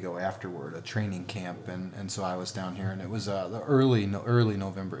San Diego afterward, a training camp, and so I was down here, and it was the early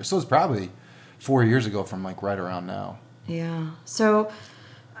November. So it was probably 4 years ago from like right around now. Yeah. So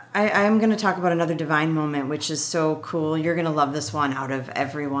I'm going to talk about another divine moment, which is so cool. You're going to love this one out of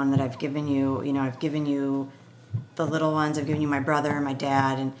everyone that I've given you. I've given you the little ones. I've given you my brother, my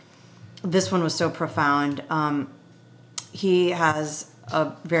dad, and this one was so profound. He has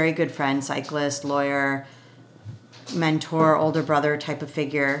a very good friend, cyclist, lawyer, mentor, older brother type of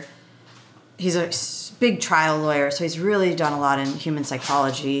figure. He's a big trial lawyer, so he's really done a lot in human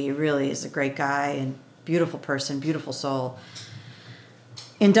psychology. He really is a great guy and beautiful person, beautiful soul,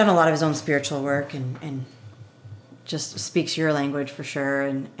 and done a lot of his own spiritual work and just speaks your language for sure.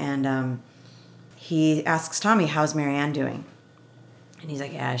 And he asks Tommy, how's Marianne doing? And he's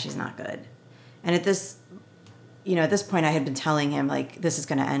like, yeah, she's not good. And at this point I had been telling him, like, this is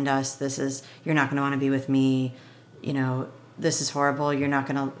going to end us. You're not going to want to be with me. This is horrible.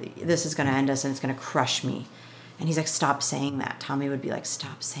 This is going to end us and it's going to crush me. And he's like, stop saying that. Tommy would be like,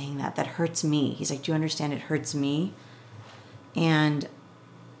 stop saying that. That hurts me. He's like, do you understand? It hurts me. And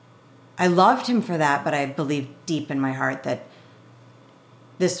I loved him for that, but I believed deep in my heart that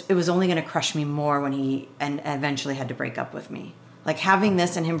it was only going to crush me more when he eventually had to break up with me. Like, having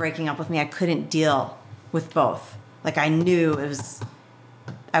this and him breaking up with me, I couldn't deal with both. Like, I knew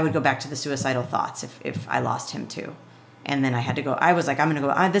I would go back to the suicidal thoughts if I lost him too. And then I was like, I'm going to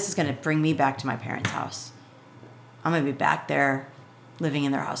go, this is going to bring me back to my parents' house. I'm going to be back there living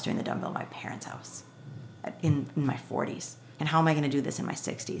in their house doing the dumbbell in my parents' house in my 40s. And how am I going to do this in my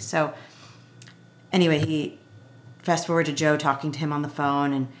 60s? So anyway, he fast forward to Joe talking to him on the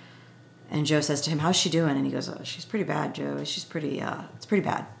phone, and Joe says to him, how's she doing? And he goes, oh, she's pretty bad, Joe. It's pretty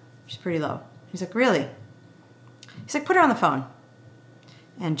bad. She's pretty low. He's like, really? He's like, put her on the phone.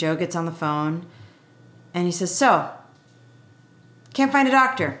 And Joe gets on the phone, and he says, so, can't find a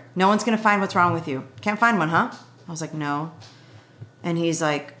doctor. No one's going to find what's wrong with you. Can't find one, huh? I was like, no. And he's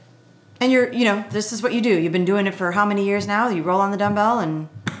like, and this is what you do. You've been doing it for how many years now? You roll on the dumbbell, and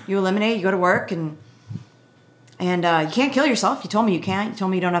you eliminate, you go to work, and you can't kill yourself. You told me you can't. You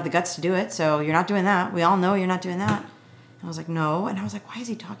told me you don't have the guts to do it, so you're not doing that. We all know you're not doing that. I was like, no. And I was like, why is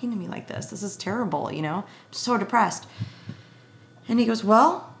he talking to me like this? This is terrible, I'm so depressed. And he goes,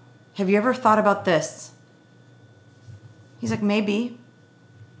 well, have you ever thought about this? He's like, maybe.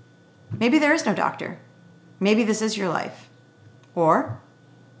 Maybe there is no doctor. Maybe this is your life. Or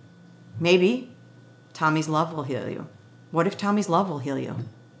maybe Tommy's love will heal you. What if Tommy's love will heal you?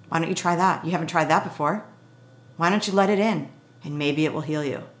 Why don't you try that? You haven't tried that before. Why don't you let it in? And maybe it will heal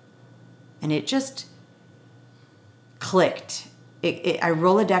you. And it just clicked. I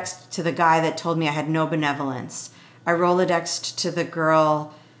Rolodexed to the guy that told me I had no benevolence. I Rolodexed to the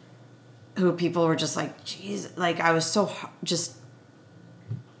girl who people were just like, geez, like I was so just,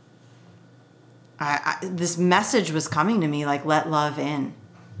 this message was coming to me like, let love in,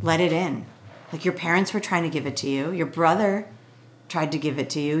 let it in. Like, your parents were trying to give it to you. Your brother tried to give it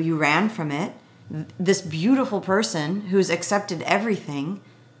to you. You ran from it. This beautiful person who's accepted everything,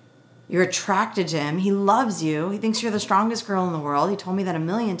 you're attracted to him. He loves you. He thinks you're the strongest girl in the world. He told me that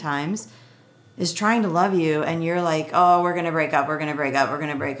 1,000,000 times. Is trying to love you, and you're like, oh, we're going to break up, we're going to break up, we're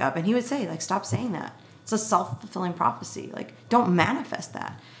going to break up. And he would say, like, stop saying that. It's a self-fulfilling prophecy. Like, don't manifest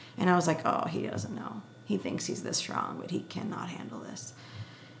that. And I was like, oh, he doesn't know. He thinks he's this strong, but he cannot handle this.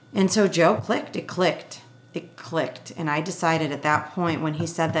 And so Joe clicked. It clicked. And I decided at that point when he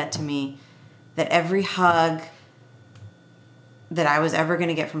said that to me that every hug, that I was ever going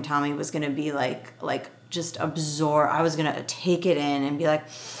to get from Tommy was going to be like just absorb. I was going to take it in and be like,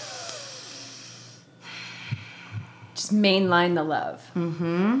 just mainline the love.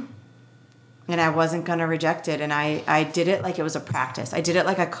 Mm-hmm. And I wasn't going to reject it. And I did it like it was a practice. I did it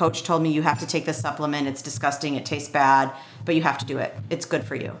like a coach told me, you have to take this supplement. It's disgusting. It tastes bad, but you have to do it. It's good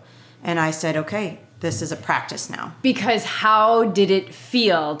for you. And I said, okay, this is a practice now. Because how did it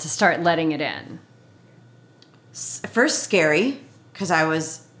feel to start letting it in? First scary, because I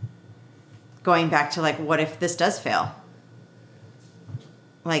was going back to like, what if this does fail?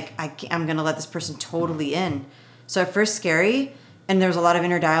 Like, I'm going to let this person totally in. So at first scary, and there was a lot of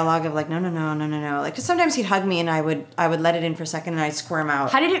inner dialogue of like, no. Like, cause sometimes he'd hug me and I would let it in for a second and I'd squirm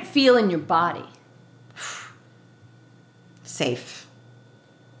out. How did it feel in your body? Safe.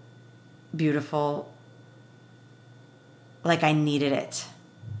 Beautiful. Like I needed it.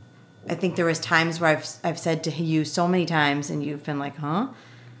 I think there was times where I've said to you so many times and you've been like, huh?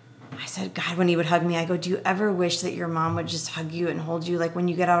 I said, God, when he would hug me, I go, do you ever wish that your mom would just hug you and hold you? Like when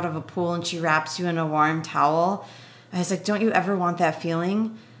you get out of a pool and she wraps you in a warm towel. I was like, don't you ever want that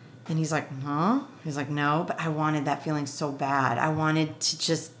feeling? And he's like, huh? He's like, no, but I wanted that feeling so bad. I wanted to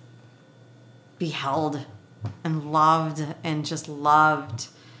just be held and loved and just loved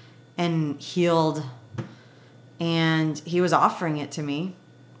and healed. And he was offering it to me.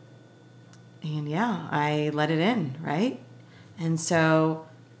 And yeah, I let it in, right? And so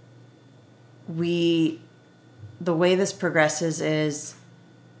the way this progresses is,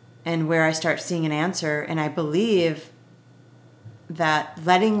 and where I start seeing an answer, and I believe that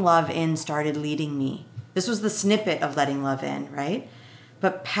letting love in started leading me. This was the snippet of letting love in, right?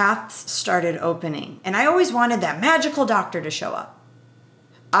 But paths started opening. And I always wanted that magical doctor to show up.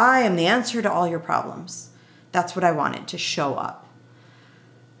 I am the answer to all your problems. That's what I wanted, to show up.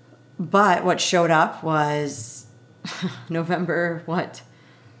 But what showed up was November, what?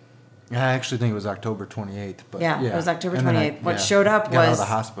 I actually think it was October 28th. But yeah, it was October 28th. What showed up was... got out of the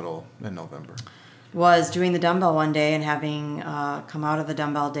hospital in November. Was doing the dumbbell one day and having come out of the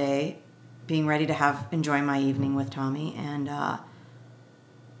dumbbell day, being ready to enjoy my evening with Tommy. And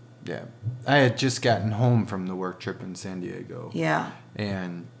yeah, I had just gotten home from the work trip in San Diego. Yeah.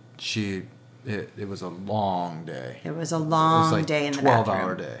 And it was a long day. It was a long day in the bathroom.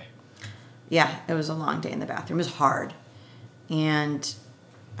 12-hour day. Yeah, it was a long day in the bathroom. It was hard. And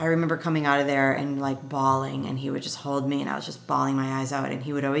I remember coming out of there and like bawling, and he would just hold me and I was just bawling my eyes out. And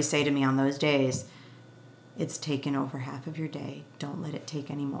he would always say to me on those days, it's taken over half of your day. Don't let it take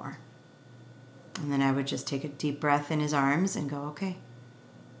any more. And then I would just take a deep breath in his arms and go, okay.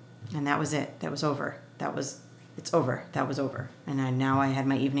 And that was it. That was over. It's over. That was over. And now I had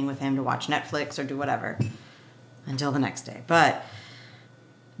my evening with him to watch Netflix or do whatever until the next day. But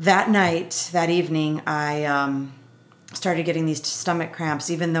that night, that evening, I started getting these stomach cramps.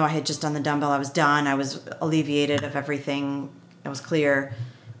 Even though I had just done the dumbbell, I was done. I was alleviated of everything. It was clear.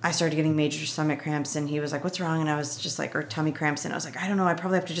 I started getting major stomach cramps, and he was like, what's wrong? And I was just like, or tummy cramps. And I was like, I don't know. I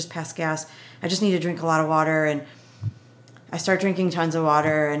probably have to just pass gas. I just need to drink a lot of water. And I started drinking tons of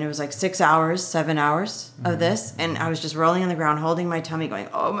water, and it was like 7 hours of this. And I was just rolling on the ground, holding my tummy, going,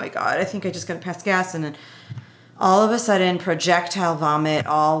 oh my God, I think I just got to pass gas. And then all of a sudden, projectile vomit,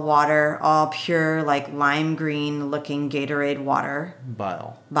 all water, all pure, like lime green looking Gatorade water.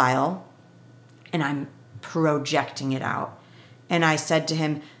 Bile. And I'm projecting it out. And I said to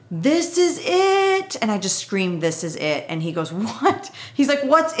him, this is it. And I just screamed, this is it. And he goes, what? He's like,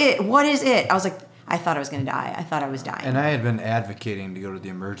 what's it? What is it? I was like, I thought I was going to die. I thought I was dying. And I had been advocating to go to the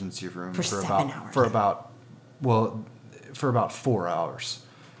emergency room for 7 hours. For about 4 hours.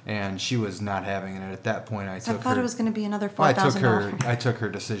 And she was not having it. At that point, I thought it was going to be another $4,000. I took her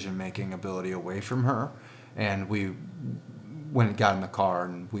decision-making ability away from her. And we got in the car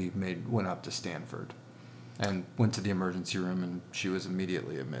and we went up to Stanford. And went to the emergency room, and she was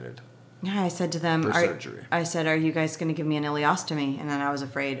immediately admitted. Yeah, I said to them, for surgery. I said, are you guys going to give me an ileostomy? And then I was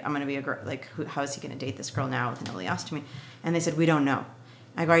afraid I'm going to be a girl. Like, how is he going to date this girl now with an ileostomy? And they said, we don't know.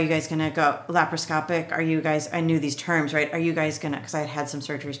 I go, are you guys going to go laparoscopic? Are you guys, I knew these terms, right? Are you guys going to, because I had some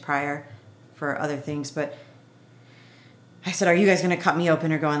surgeries prior for other things, but I said, are you guys going to cut me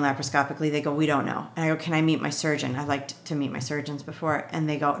open or go in laparoscopically? They go, we don't know. And I go, can I meet my surgeon? I liked to meet my surgeons before. And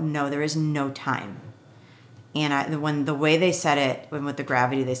they go, no, there is no time. And when the way they said it, with the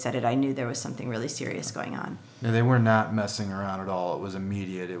gravity they said it, I knew there was something really serious going on. Yeah, they were not messing around at all. It was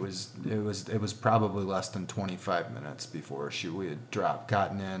immediate. It was probably less than 25 minutes before we had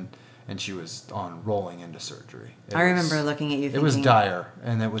gotten in, and she was rolling into surgery. I remember looking at you thinking... It was dire,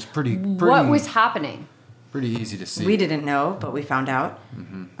 and it was pretty... What was happening? Pretty easy to see. We didn't know, but we found out.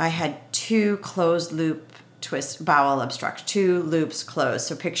 Mm-hmm. I had 2 closed loop bowel obstruction, 2 loops closed.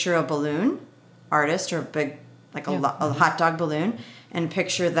 So picture a balloon, artist, or a big, like a hot dog balloon, and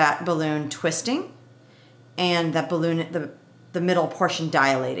picture that balloon twisting, and that balloon, the middle portion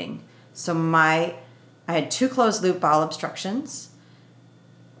dilating. So I had 2 closed loop bowel obstructions.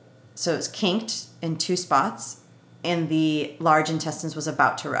 So it was kinked in 2 spots, and the large intestines was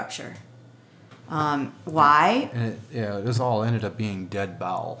about to rupture. Why? And it was all ended up being dead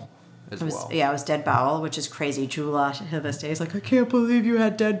bowel well. Yeah, it was dead bowel, which is crazy. Jula to this day is like, I can't believe you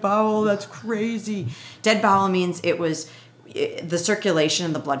had dead bowel. That's crazy. Dead bowel means the circulation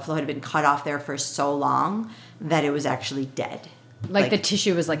and the blood flow had been cut off there for so long that it was actually dead. Like the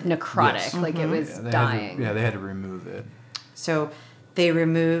tissue was like necrotic, yes. Like it was dying. They had to remove it. So they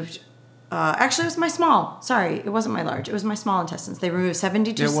removed... actually, it was my small. Sorry, it wasn't my large. It was my small intestines. They removed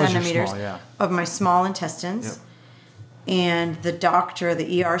 72 centimeters of my small intestines. Yep. And the doctor,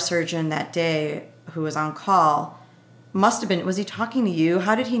 the ER surgeon that day who was on call, must have been... Was he talking to you?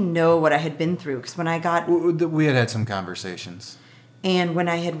 How did he know what I had been through? Because when I got... We had some conversations. And when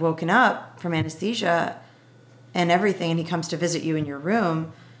I had woken up from anesthesia and everything, and he comes to visit you in your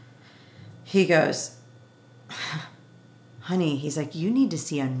room, he goes... Honey, he's like, you need to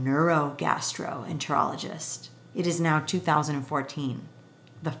see a neurogastroenterologist. It is now 2014.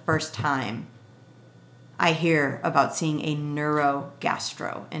 The first time I hear about seeing a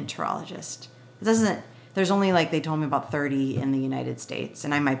neurogastroenterologist. There's only they told me about 30 in the United States,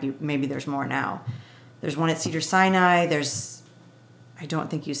 and maybe there's more now. There's one at Cedars-Sinai, I don't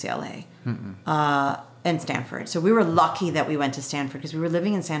think UCLA, and Stanford. So we were lucky that we went to Stanford because we were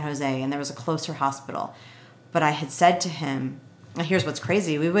living in San Jose and there was a closer hospital. But I had said to him, here's what's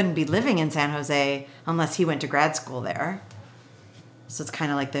crazy, we wouldn't be living in San Jose unless he went to grad school there. So it's kind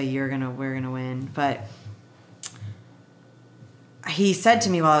of like we're gonna win. But he said to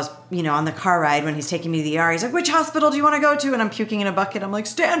me while I was, on the car ride when he's taking me to the ER, he's like, which hospital do you want to go to? And I'm puking in a bucket. I'm like,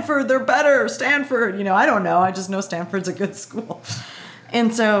 Stanford, they're better, Stanford. I don't know. I just know Stanford's a good school.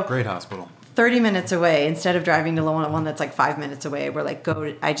 And so... Great hospital. 30 minutes away, instead of driving to the one that's 5 minutes away, we're like,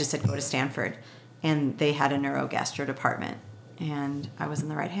 I just said go to Stanford. And they had a neurogastro department. And I was in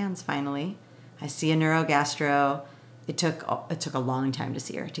the right hands, finally. I see a neurogastro. It took a long time to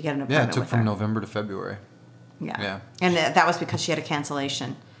see her, to get an appointment with her. Yeah, it took from November to February. Yeah. And that was because she had a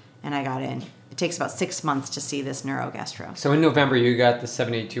cancellation, and I got in. It takes about 6 months to see this neurogastro. So in November, you got the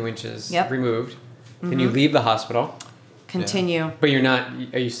 72 inches removed. Then you leave the hospital. Continue. Yeah. But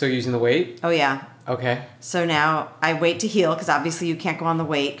are you still using the weight? Oh, yeah. Okay. So now I wait to heal because obviously you can't go on the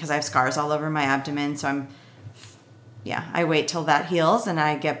weight because I have scars all over my abdomen. So I wait till that heals and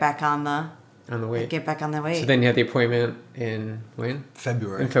I get back on the weight. Get back on the weight. So then you had the appointment in when?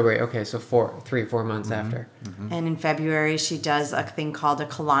 February. In February. Okay, so 4 months after. Mm-hmm. And in February she does a thing called a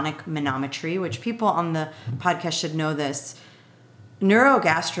colonic manometry, which people on the podcast should know this.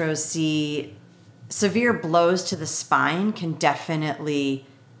 Neurogastros see severe blows to the spine can definitely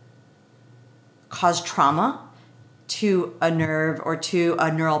cause trauma to a nerve or to a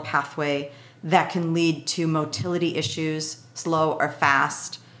neural pathway that can lead to motility issues, slow or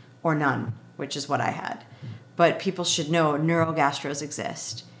fast, or none, which is what I had. But people should know neurogastros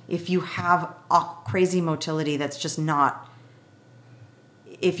exist. If you have a crazy motility that's just not...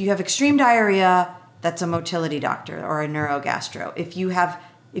 If you have extreme diarrhea, that's a motility doctor or a neurogastro. If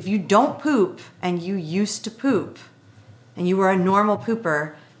you don't poop and you used to poop and you were a normal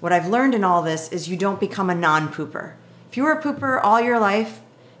pooper, what I've learned in all this is you don't become a non-pooper. If you were a pooper all your life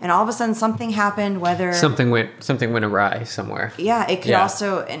and all of a sudden something happened, whether... Something went awry somewhere. Yeah, it could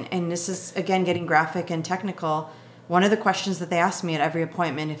also... And this is, again, getting graphic and technical. One of the questions that they asked me at every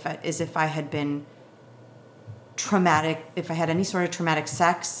appointment is if I had been traumatic, if I had any sort of traumatic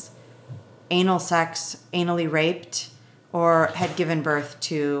sex, anally raped, or had given birth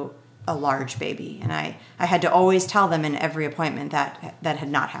to a large baby. And I had to always tell them in every appointment that had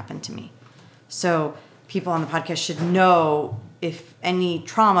not happened to me. So people on the podcast should know if any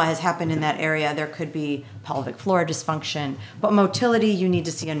trauma has happened in that area, there could be pelvic floor dysfunction. But motility, you need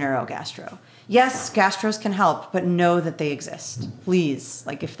to see a neurogastro. Yes, gastros can help, but know that they exist. Please.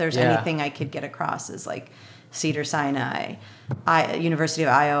 If there's anything I could get across is Cedars-Sinai, University of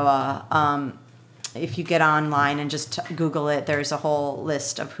Iowa. If you get online and just Google it, there's a whole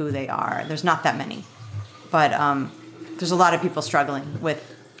list of who they are. There's not that many. But there's a lot of people struggling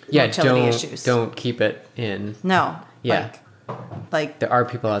with motility issues. Don't keep it in. No. Yeah. There are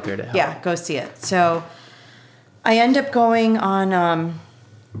people out there to help. Yeah, go see it. So I end up going on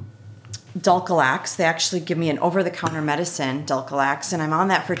Dulcolax. They actually give me an over-the-counter medicine, Dulcolax, and I'm on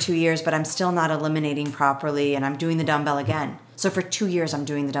that for 2 years, but I'm still not eliminating properly, and I'm doing the dumbbell again. So for 2 years, I'm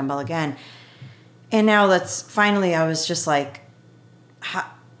doing the dumbbell again. And now I was just like, it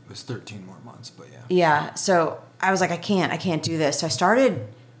was 13 more months, but yeah. Yeah. So I was like, I can't do this. So I started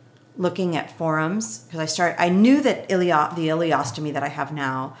looking at forums because I knew that the ileostomy that I have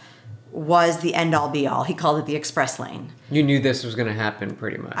now was the end all be all. He called it the express lane. You knew this was going to happen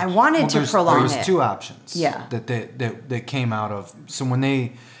pretty much. I wanted to prolong it. There was two options. Yeah. That came out of, so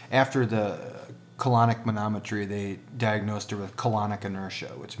when after the colonic manometry, they diagnosed her with colonic inertia,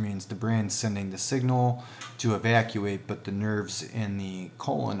 which means the brain's sending the signal to evacuate, but the nerves in the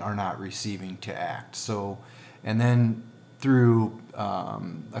colon are not receiving to act. So, and then through a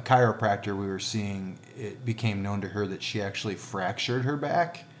chiropractor we were seeing, it became known to her that she actually fractured her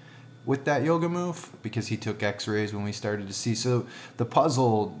back with that yoga move because he took x-rays when we started to see. So the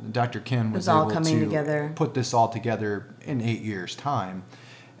puzzle, Dr. Ken was able to put this all together in 8 years' time.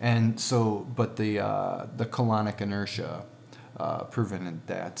 And so, but the colonic inertia prevented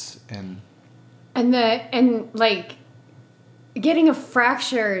that, and like getting a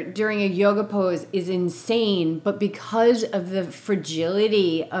fracture during a yoga pose is insane. But because of the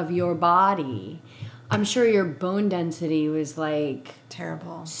fragility of your body, I'm sure your bone density was like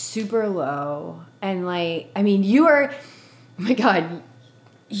terrible, super low, and like you are, oh my God,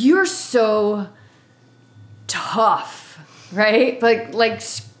 you're so tough, right? Like.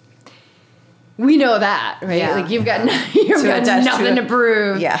 We know that, right? Yeah. Like you've got nothing to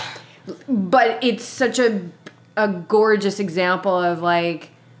prove. Yeah. But it's such a gorgeous example of like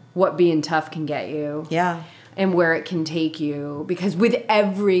what being tough can get you. Yeah. And where it can take you. Because with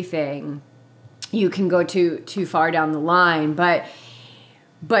everything, you can go too far down the line. But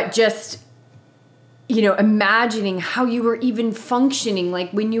just, imagining how you were even functioning,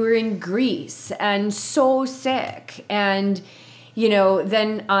 like when you were in Greece and so sick and...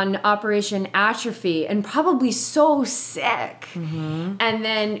 then on Operation Atrophy and probably so sick. Mm-hmm. And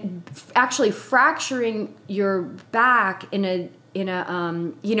then actually fracturing your back in a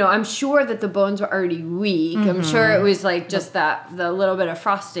I'm sure that the bones were already weak. Mm-hmm. I'm sure it was like just the little bit of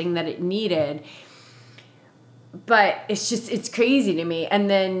frosting that it needed. But it's crazy to me. And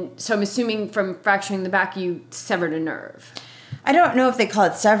then, so I'm assuming from fracturing the back, you severed a nerve. I don't know if they call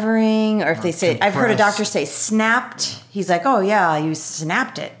it severing or if they say, I've heard a doctor say snapped. He's like, oh yeah, you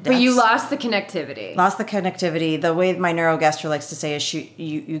snapped it. But you lost the connectivity. Lost the connectivity. The way my neurogastro likes to say is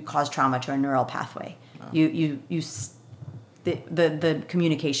you cause trauma to a neural pathway. Oh. The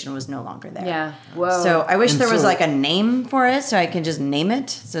communication was no longer there. Yeah. Whoa. So I wish there was like a name for it so I can just name it.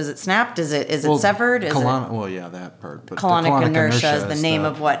 So is it snapped? Is it severed? That part. But colonic inertia is the name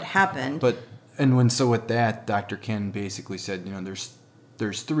of what happened. But with that, Dr. Ken basically said,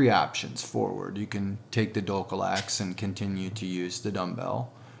 there's three options forward. You can take the Dulcolax and continue to use the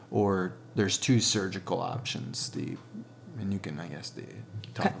dumbbell, or there's two surgical options. And you can, I guess, the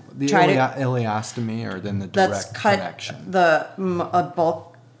ileostomy, or then the direct connection.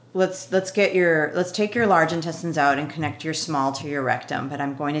 Bulk. Let's take your large intestines out and connect your small to your rectum. But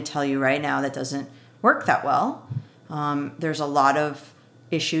I'm going to tell you right now that doesn't work that well. There's a lot of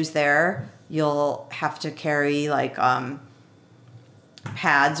issues there. You'll have to carry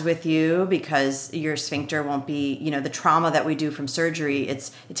pads with you because your sphincter won't be, the trauma that we do from surgery,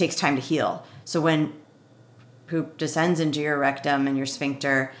 it takes time to heal. So when poop descends into your rectum and your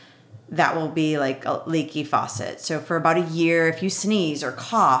sphincter, that will be like a leaky faucet. So for about a year, if you sneeze or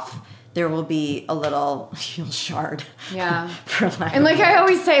cough, there will be a little shard. Yeah. And I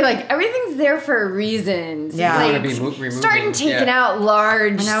always say, everything's there for a reason. So yeah. Starting taking out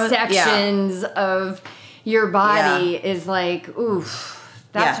large sections of your body is oof,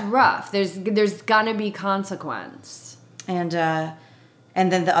 that's rough. There's gonna be consequence. And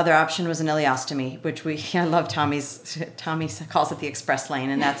then the other option was an ileostomy, which I love Tommy calls it the express lane.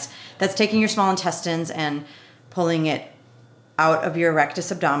 And that's taking your small intestines and pulling it out of your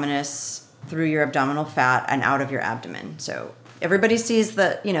rectus abdominis through your abdominal fat and out of your abdomen. So everybody sees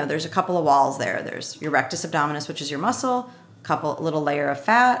there's a couple of walls there. There's your rectus abdominis, which is your muscle, a little layer of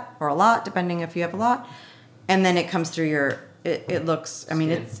fat or a lot, depending if you have a lot. And then it comes through it looks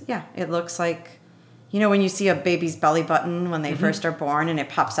like, when you see a baby's belly button when they first are born and it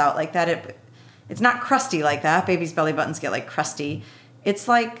pops out like that, it's not crusty like that. Babies' belly buttons get crusty. It's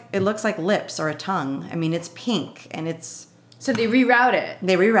it looks like lips or a tongue. It's pink and it's... So they reroute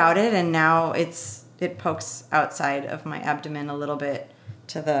it. And now it pokes outside of my abdomen a little bit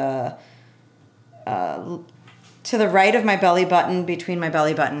to the right of my belly button, between my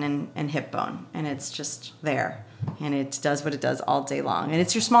belly button and hip bone, and it's just there, and it does what it does all day long. And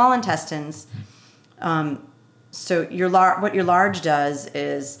it's your small intestines. So what your large does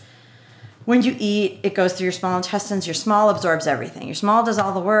is, when you eat, it goes through your small intestines. Your small absorbs everything. Your small does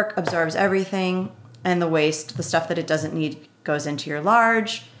all the work, absorbs everything. And the waste, the stuff that it doesn't need, goes into your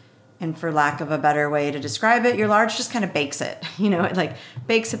large. And for lack of a better way to describe it, your large just kind of bakes it. It like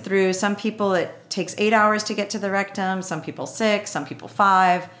bakes it through. Some people, it takes 8 hours to get to the rectum. Some people 6, some people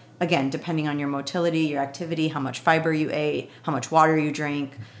 5. Again, depending on your motility, your activity, how much fiber you ate, how much water you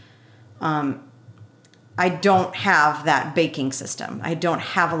drink. I don't have that baking system. I don't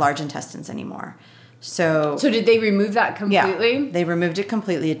have a large intestines anymore. So did they remove that completely? Yeah, they removed it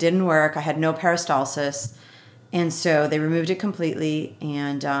completely. It didn't work. I had no peristalsis. And so they removed it completely.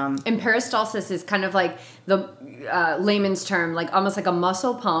 And peristalsis is kind of like the layman's term, like almost like a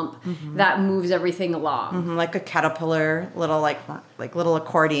muscle pump that moves everything along. Like a caterpillar, little like little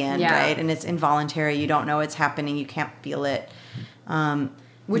accordion, right? And it's involuntary. You don't know it's happening. You can't feel it.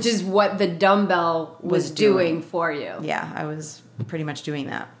 Which is what the dumbbell was doing for you. Yeah, I was pretty much doing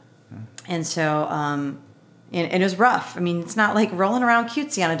that. And so, and it was rough. I mean, it's not like rolling around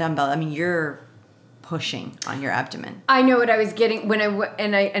cutesy on a dumbbell. I mean, you're pushing on your abdomen. I know what I was getting when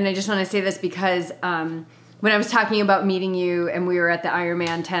I just want to say this because when I was talking about meeting you and we were at the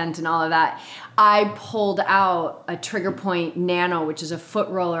Ironman tent and all of that, I pulled out a Trigger Point Nano, which is a foot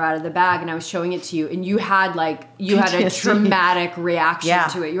roller, out of the bag, and I was showing it to you, and you had a traumatic reaction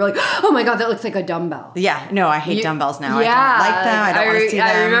to it. You were like, "Oh my god, that looks like a dumbbell." Yeah, no, I hate dumbbells now. Yeah, I don't like them. I don't want to see them.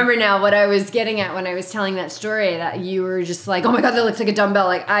 I remember now what I was getting at when I was telling that story. That you were just like, "Oh my god, that looks like a dumbbell."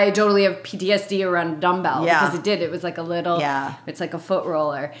 Like I totally have PTSD around a dumbbell because it did. It was like a little. Yeah. It's like a foot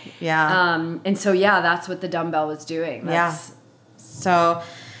roller. Yeah. And so that's what the dumbbell was doing. So.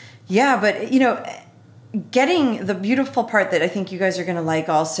 Yeah, but, getting the beautiful part that I think you guys are going to like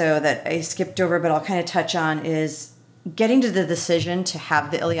also that I skipped over, but I'll kind of touch on is getting to the decision to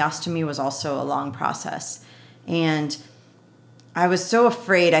have the ileostomy was also a long process. And I was so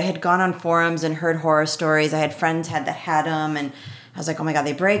afraid. I had gone on forums and heard horror stories. I had friends that had them, and I was like, oh my God,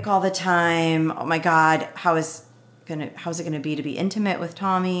 they break all the time. Oh my God, how is it going to be intimate with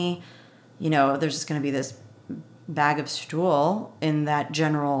Tommy? There's just going to be this bag of stool in that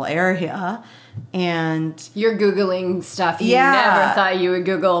general area, and you're Googling stuff you never thought you would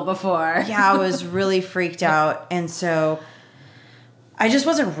Google before. I was really freaked out, and so I just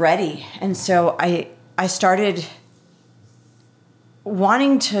wasn't ready. And so I started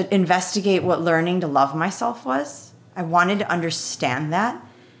wanting to investigate what learning to love myself was. I wanted to understand that,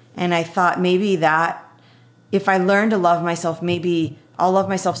 and I thought maybe that if I learn to love myself, maybe I'll love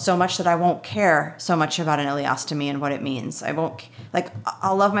myself so much that I won't care so much about an ileostomy and what it means.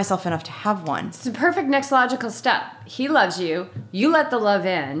 I'll love myself enough to have one. It's the perfect next logical step. He loves you. You let the love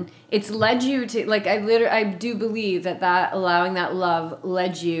in. It's led you to, I do believe that allowing that love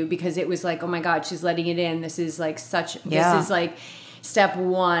led you because it was like, oh my God, she's letting it in. This is this is like step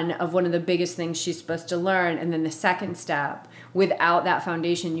one of one of the biggest things she's supposed to learn. And then the second step, without that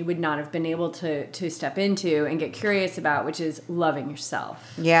foundation, you would not have been able to step into and get curious about, which is loving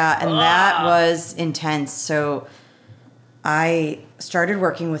yourself. Yeah, and that was intense. So I started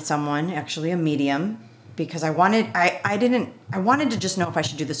working with someone, actually a medium, because I wanted to just know if I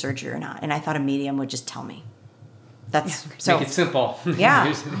should do the surgery or not. And I thought a medium would just tell me. So make it simple.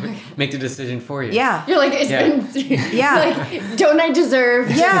 Yeah. Make the decision for you. Yeah. You're like, don't I deserve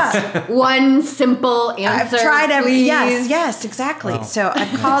just one simple answer? I've tried every. Yes, exactly. Wow. So I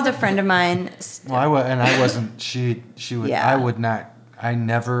called a friend of mine. Well, I wasn't. She would. Yeah. I would not. I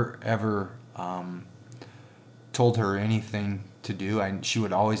never ever told her anything to do. She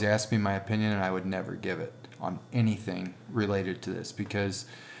would always ask me my opinion, and I would never give it on anything related to this because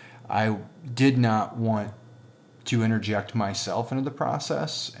I did not want to interject myself into the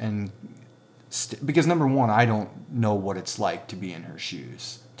process, and because number one, I don't know what it's like to be in her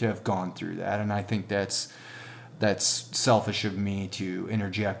shoes, to have gone through that, and I think that's selfish of me to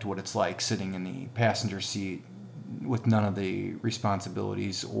interject what it's like sitting in the passenger seat with none of the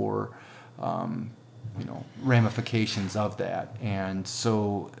responsibilities or ramifications of that. And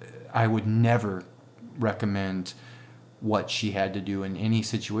so I would never recommend what she had to do in any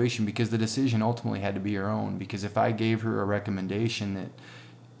situation because the decision ultimately had to be her own. Because if I gave her a recommendation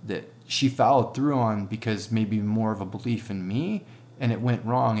that she followed through on because maybe more of a belief in me and it went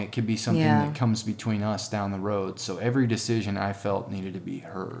wrong, it could be something that comes between us down the road. So every decision I felt needed to be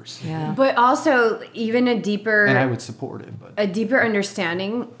hers. Yeah. But also even a deeper... And I would support it. But a deeper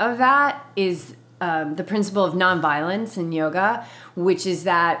understanding of that is the principle of nonviolence in yoga, which is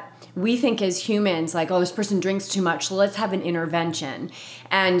that we think as humans, like, oh, this person drinks too much, so let's have an intervention.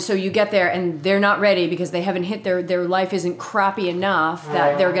 And so you get there and they're not ready because they haven't hit their life isn't crappy enough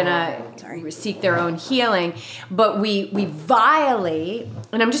that they're going to seek their own healing. But we violate,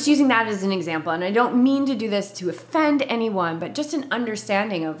 and I'm just using that as an example, and I don't mean to do this to offend anyone, but just an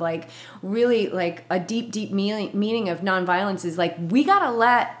understanding of like really like a deep meaning of nonviolence is like, we got to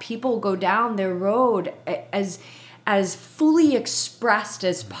let people go down their road as fully expressed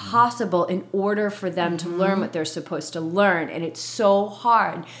as possible in order for them to learn what they're supposed to learn. And it's so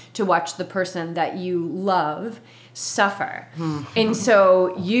hard to watch the person that you love suffer. And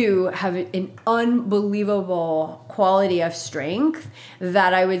so you have an unbelievable quality of strength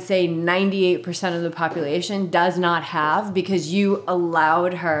that I would say 98% of the population does not have, because you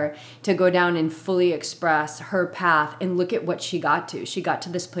allowed her to go down and fully express her path. And look at what she got to. She got to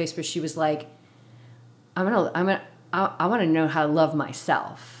this place where she was like, I want to know how to love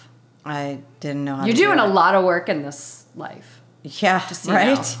myself. I didn't know how You're to do doing it. a lot of work in this life. Yeah,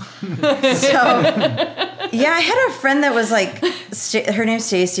 right? So, yeah, I had a friend that was like, her name's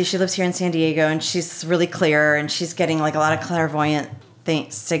Stacy. She lives here in San Diego, and she's really clear, and she's getting like a lot of clairvoyant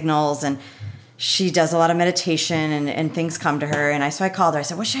signals, and she does a lot of meditation, and things come to her. And so I called her. I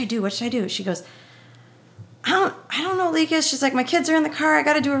said, what should I do? What should I do? She goes, I don't know, Likas. She's like, my kids are in the car. I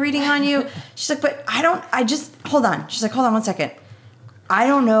got to do a reading on you. She's like, but hold on. She's like, hold on 1 second. I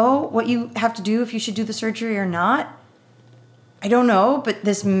don't know what you have to do, if you should do the surgery or not. I don't know, but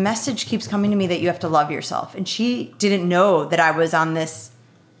this message keeps coming to me that you have to love yourself. And she didn't know that I was on this,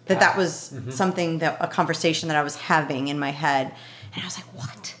 that was something, a conversation that I was having in my head. And I was like,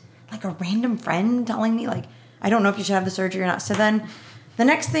 what? Like a random friend telling me, like, I don't know if you should have the surgery or not. So then the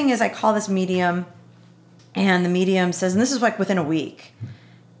next thing is I call this medium, and the medium says, and this is like within a week.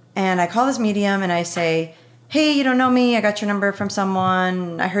 And I call this medium and I say, hey, you don't know me. I got your number from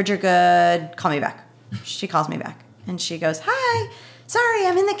someone. I heard you're good. Call me back. She calls me back. And she goes, hi, sorry,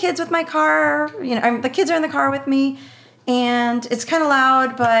 I'm in the kids with my car. The kids are in the car with me, and it's kind of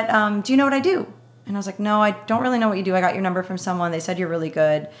loud, but do you know what I do? And I was like, no, I don't really know what you do. I got your number from someone. They said you're really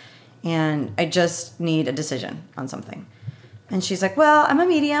good, and I just need a decision on something. And she's like, well, I'm a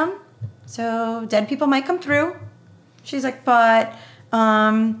medium, so dead people might come through. She's like, but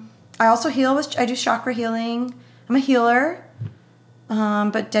I also heal I do chakra healing. I'm a healer,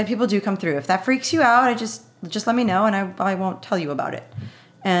 but dead people do come through. If that freaks you out, just let me know, and I won't tell you about it.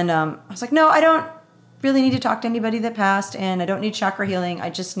 And I was like, no, I don't really need to talk to anybody that passed, and I don't need chakra healing.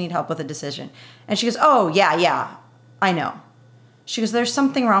 I just need help with a decision. And she goes, oh, yeah, I know. She goes, there's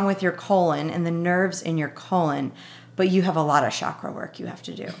something wrong with your colon and the nerves in your colon, but you have a lot of chakra work you have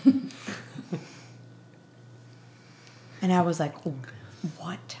to do. And I was like,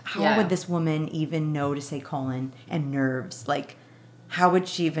 what? How would this woman even know to say colon and nerves? Like, how would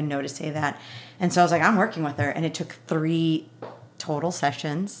she even know to say that? And so I was like, I'm working with her. And it took 3 total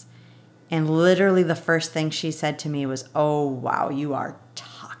sessions. And literally the first thing she said to me was, oh, wow, you are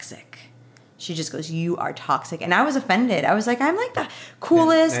toxic. She just goes, you are toxic. And I was offended. I was like, I'm like the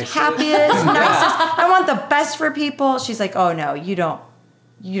coolest, happiest, nicest. I want the best for people. She's like, oh, no, you don't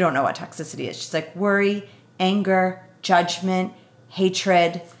know what toxicity is. She's like, worry, anger, judgment,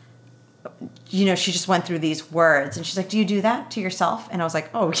 hatred. She just went through these words, and she's like, do you do that to yourself? And I was like,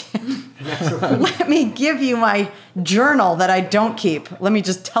 oh, let me give you my journal that I don't keep. Let me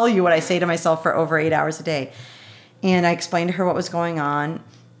just tell you what I say to myself for over 8 hours a day. And I explained to her what was going on,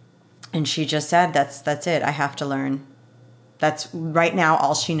 and she just said, that's it. I have to learn. That's right now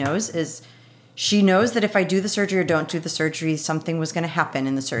all she knows is she knows that if I do the surgery or don't do the surgery, something was going to happen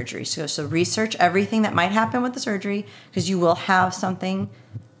in the surgery. So research everything that might happen with the surgery, because you will have something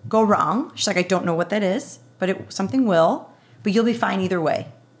go wrong. She's like, I don't know what that is, but something will, but you'll be fine either way.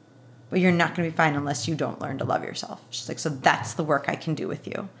 But you're not going to be fine unless you don't learn to love yourself. She's like, so that's the work I can do with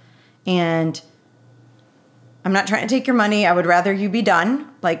you. And I'm not trying to take your money. I would rather you be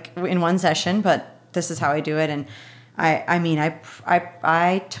done like in one session, but this is how I do it. And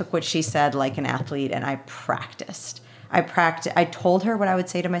I took what she said like an athlete, and I practiced. I told her what I would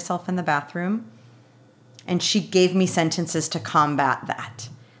say to myself in the bathroom, and she gave me sentences to combat that.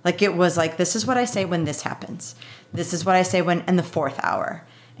 Like, it was like, this is what I say when this happens. This is what I say when in the 4th hour.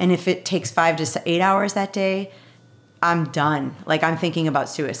 And if it takes 5 to 8 hours that day, I'm done. Like, I'm thinking about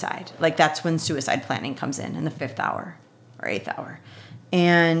suicide. Like, that's when suicide planning comes in the 5th hour or 8th hour.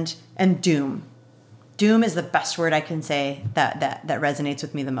 And doom. Doom is the best word I can say that resonates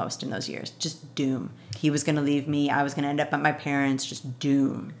with me the most in those years. Just doom. He was going to leave me. I was going to end up at my parents. Just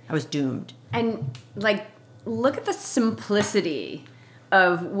doom. I was doomed. And, like, look at the simplicity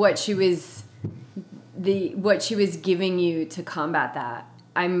of what she was giving you to combat that.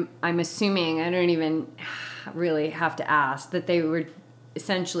 I'm assuming, I don't even really have to ask, that they were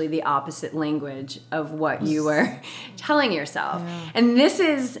essentially the opposite language of what you were telling yourself. Yeah. And this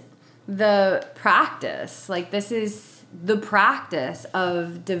is the practice. Like, this is the practice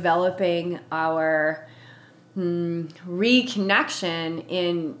of developing our reconnection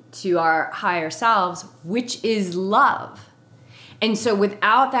into our higher selves, which is love. And so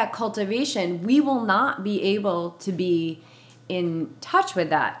without that cultivation, we will not be able to be in touch with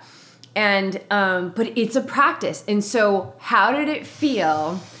that. And but it's a practice. And so how did it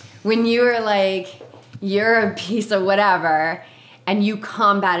feel when you were like, you're a piece of whatever, and you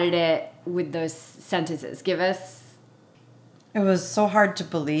combated it with those sentences? Give us. It was so hard to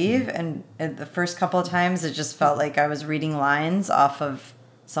believe, and the first couple of times it just felt like I was reading lines off of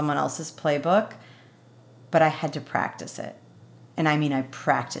someone else's playbook, but I had to practice it. And I mean, I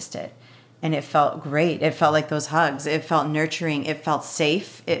practiced it, and it felt great. It felt like those hugs. It felt nurturing. It felt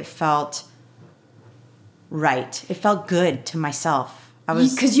safe. It felt right. It felt good to myself.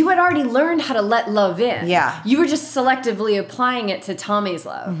 Because you had already learned how to let love in. Yeah. You were just selectively applying it to Tommy's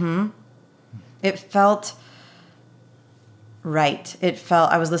love. Mm-hmm. It felt right. It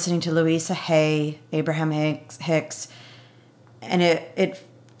felt, I was listening to Louisa Hay, Abraham Hicks, and it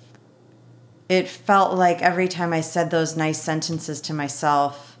felt like every time I said those nice sentences to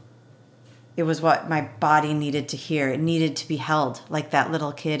myself, it was what my body needed to hear. It needed to be held, like that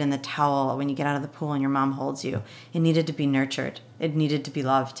little kid in the towel when you get out of the pool and your mom holds you. It needed to be nurtured. It needed to be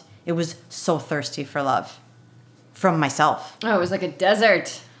loved. It was so thirsty for love from myself. Oh, it was like a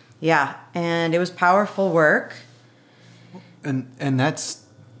desert. Yeah, and it was powerful work. And that's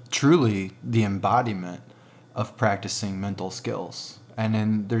truly the embodiment of practicing mental skills. And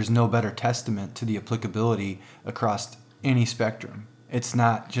then there's no better testament to the applicability across any spectrum. It's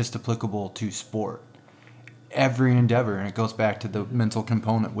not just applicable to sport. Every endeavor, and it goes back to the mental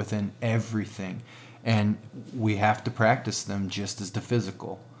component within everything. And we have to practice them just as the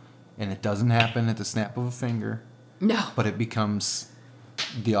physical. And it doesn't happen at the snap of a finger. No. But it becomes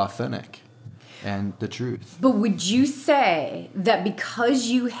the authentic and the truth. But would you say that because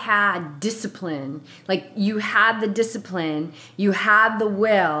you had discipline, like you had the discipline, you had the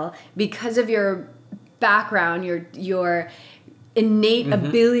will, because of your background, your innate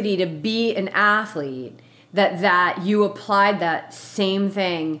ability to be an athlete, that you applied that same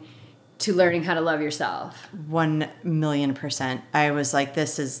thing to learning how to love yourself? 1,000,000%. I was like,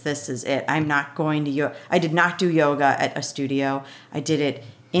 this is it. I'm not going to I did not do yoga at a studio. I did it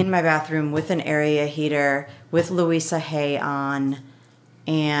in my bathroom with an area heater, with Louisa Hay on,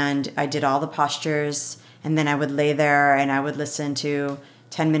 and I did all the postures, and then I would lay there and I would listen to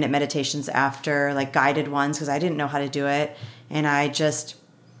 10-minute meditations after, like guided ones, because I didn't know how to do it, and I just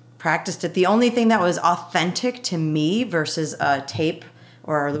practiced it. The only thing that was authentic to me versus a tape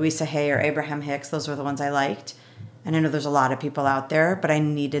or Louisa Hay or Abraham Hicks, those were the ones I liked. And I know there's a lot of people out there, but I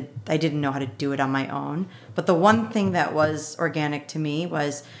didn't know how to do it on my own. But the one thing that was organic to me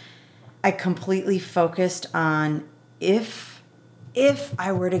was I completely focused on if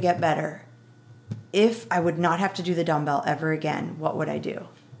I were to get better, if I would not have to do the dumbbell ever again, what would I do?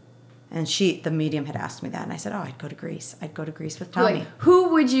 And the medium had asked me that, and I said, I'd go to Greece. I'd go to Greece with Tommy. Like, who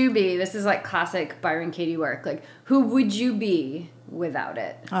would you be? This is like classic Byron Katie work. Like, who would you be without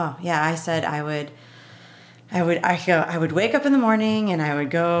it? Oh, yeah, I said I would wake up in the morning and I would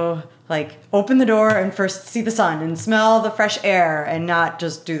go like open the door and first see the sun and smell the fresh air and not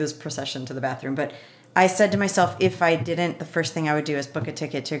just do this procession to the bathroom. But I said to myself, if I didn't, the first thing I would do is book a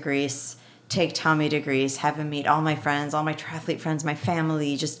ticket to Greece, take Tommy to Greece, have him meet all my friends, all my triathlete friends, my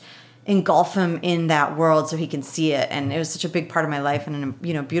family, just engulf him in that world so he can see it. And it was such a big part of my life and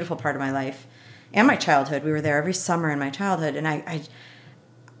a beautiful part of my life and my childhood. We were there every summer in my childhood, and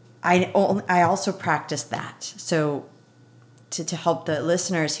I also practiced that. So to help the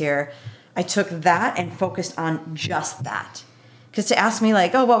listeners here, I took that and focused on just that. Because to ask me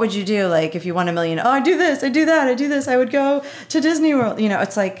like, oh, what would you do? Like if you won $1 million, oh, I do this, I do that, I do this. I would go to Disney World.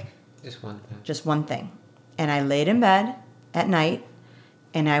 It's like just one thing. And I laid in bed at night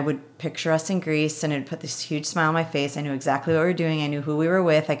and I would picture us in Greece and it'd put this huge smile on my face. I knew exactly what we were doing. I knew who we were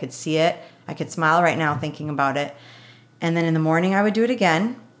with. I could see it. I could smile right now thinking about it. And then in the morning I would do it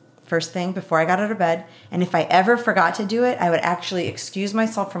again. First thing before I got out of bed. And if I ever forgot to do it, I would actually excuse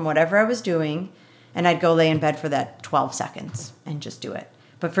myself from whatever I was doing and I'd go lay in bed for that 12 seconds and just do it.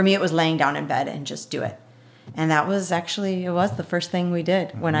 But for me, it was laying down in bed and just do it. And that was actually, it was the first thing we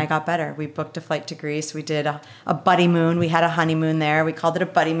did when I got better. We booked a flight to Greece. We did a buddy moon. We had a honeymoon there. We called it a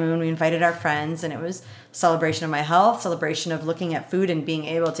buddy moon. We invited our friends, and it was a celebration of my health, celebration of looking at food and being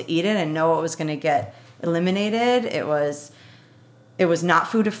able to eat it and know what was going to get eliminated. It was It was not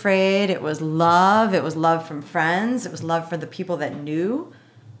food afraid. It was love. It was love from friends. It was love for the people that knew.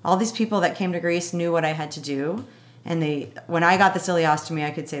 All these people that came to Greece knew what I had to do. And when I got the ileostomy, I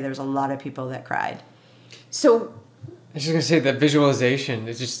could say there was a lot of people that cried. So I was just going to say that visualization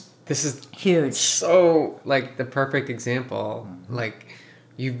is just, this is huge. So like the perfect example. Like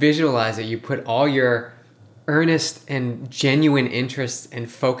you visualize it, you put all your earnest and genuine interest and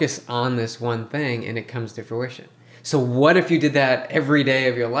focus on this one thing, and it comes to fruition. So what if you did that every day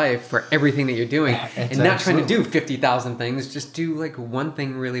of your life for everything that you're doing, and not trying to do 50,000 things, just do like one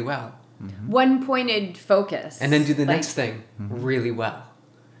thing really well. One pointed focus. And then do the next thing really well.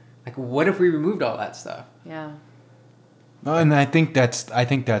 Like what if we removed all that stuff? Yeah. No, and I think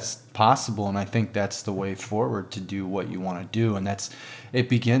that's possible, and I think that's the way forward to do what you want to do, and it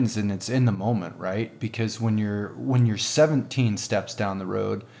begins and it's in the moment, right? Because when you're 17 steps down the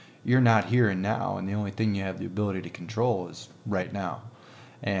road, you're not here and now, and the only thing you have the ability to control is right now.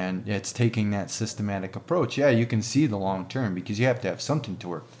 And it's taking that systematic approach. Yeah, you can see the long term because you have to have something to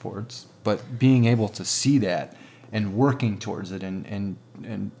work towards, but being able to see that and working towards it and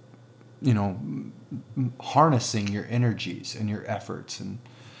you know, harnessing your energies and your efforts and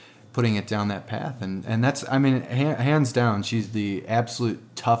putting it down that path. And that's, I mean, hands down, she's the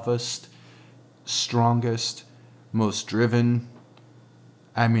absolute toughest, strongest, most driven,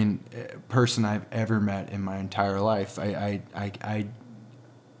 I mean, person I've ever met in my entire life. I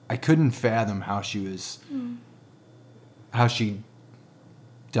couldn't fathom how she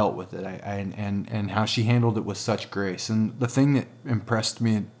dealt with it, and how she handled it with such grace. And the thing that impressed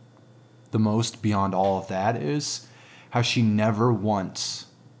me the most beyond all of that is how she never once,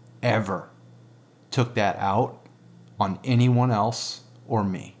 ever took that out on anyone else or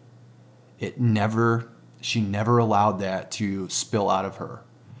me. She never allowed that to spill out of her.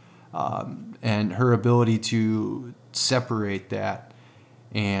 And her ability to separate that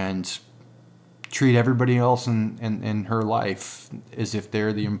and treat everybody else in her life as if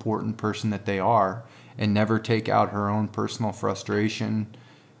they're the important person that they are, and never take out her own personal frustration,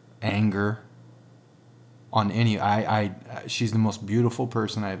 anger on any. She's the most beautiful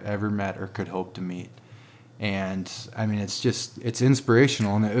person I've ever met or could hope to meet. And I mean, it's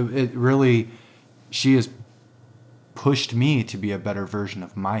inspirational, and it really, she has pushed me to be a better version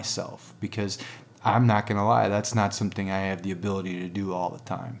of myself, because I'm not going to lie, that's not something I have the ability to do all the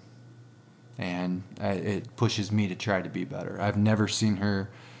time. And it pushes me to try to be better. I've never seen her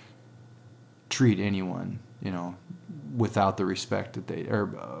treat anyone, you know, without the respect that they,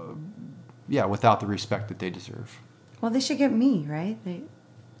 without the respect that they deserve. Well, they should get me, right?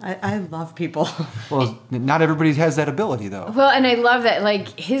 I love people. Well, not everybody has that ability, though. Well, and I love that,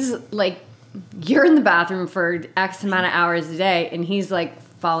 you're in the bathroom for X amount of hours a day, and he's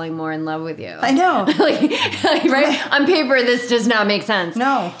falling more in love with you. I know. Right? On paper, this does not make sense.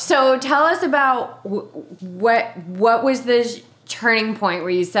 No. So tell us about what was the turning point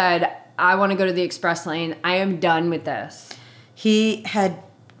where you said, I want to go to the express lane. I am done with this. He had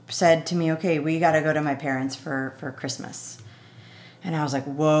said to me, okay, we got to go to my parents for Christmas. And I was like,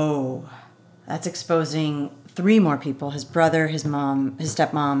 whoa, that's exposing 3 more people, his brother, his mom, his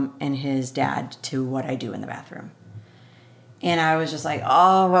stepmom, and his dad, to what I do in the bathroom. And I was just like,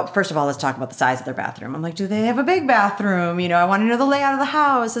 oh, well, first of all, let's talk about the size of their bathroom. I'm like, do they have a big bathroom? You know, I want to know the layout of the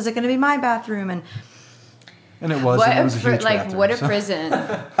house. Is it going to be my bathroom? And it was a huge bathroom. What a prison.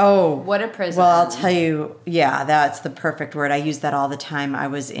 Oh. What a prison. Well, I'll tell you, yeah, that's the perfect word. I use that all the time. I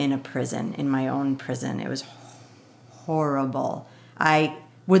was in a prison, in my own prison. It was horrible. I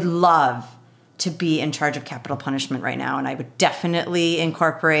would love to be in charge of capital punishment right now, and I would definitely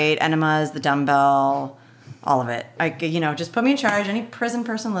incorporate enemas, the dumbbell, all of it. Just put me in charge. Any prison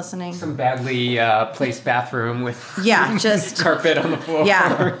person listening. Some badly placed bathroom with just carpet on the floor.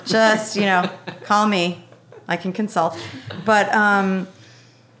 Yeah, just call me. I can consult. But I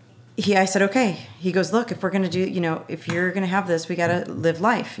said, okay. He goes, look, if we're gonna do, if you're gonna have this, we gotta live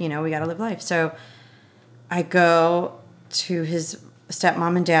life. We gotta live life. So I go to his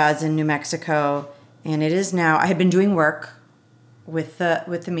stepmom and dad's in New Mexico, and it is now. I had been doing work with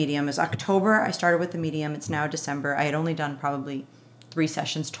the medium. It was October. I started with the medium. It's now December. I had only done probably 3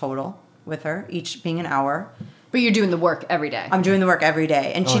 sessions total with her, each being an hour. But you're doing the work every day. I'm doing the work every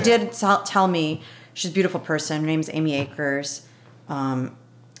day. And she did tell me, she's a beautiful person. Her name's Amy Akers.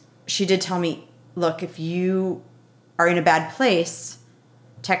 She did tell me, look, if you are in a bad place,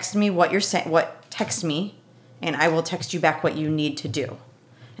 text me what you're saying. Text me, and I will text you back what you need to do.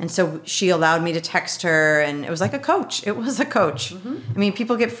 And so she allowed me to text her, and it was like a coach. It was a coach. Mm-hmm. I mean,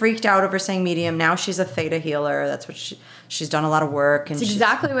 people get freaked out over saying medium. Now she's a theta healer. That's what she's done a lot of work. And it's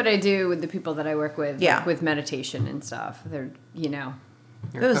exactly what I do with the people that I work with, yeah. like with meditation and stuff. They're, you know.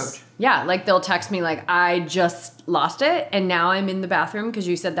 Your coach. Yeah, like they'll text me like, I just lost it, and now I'm in the bathroom because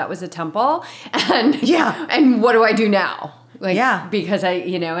you said that was a temple. And yeah. And what do I do now? Like, yeah. Because I,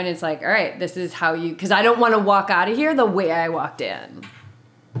 you know, and it's like, all right, this is how you, because I don't want to walk out of here the way I walked in.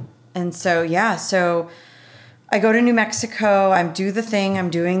 And so, yeah, so I go to New Mexico, I'm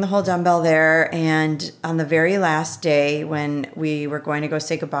doing the whole dumbbell there. And on the very last day when we were going to go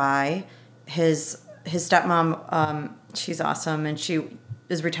say goodbye, his stepmom, she's awesome. And she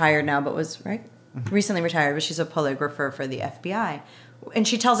is retired now, but was recently retired, but she's a polygrapher for the FBI. And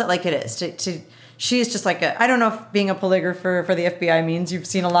she tells it like it is. She's just like I don't know if being a polygrapher for the FBI means you've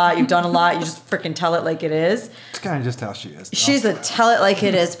seen a lot, you've done a lot, you just freaking tell it like it is. It's kind of just how she is. She's a tell it like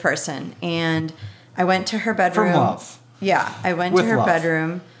it is person. And I went to her bedroom. For love. Yeah, I went With to her love.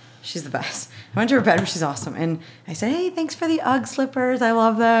 bedroom. She's the best. I went to her bedroom. She's awesome. And I said, hey, thanks for the UGG slippers. I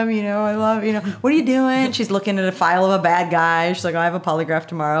love them. What are you doing? She's looking at a file of a bad guy. She's like, I have a polygraph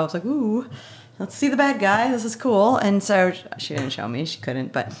tomorrow. I was like, ooh, let's see the bad guy. This is cool. And so she didn't show me. She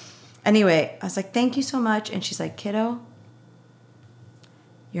couldn't. But anyway, I was like, thank you so much. And she's like, kiddo,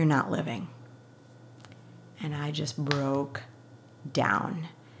 you're not living. And I just broke down.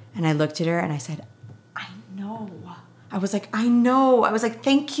 And I looked at her and I said, I know. I was like, I know. I was like,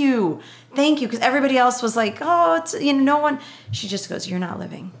 thank you. Because everybody else was like, oh, it's, no one. She just goes, you're not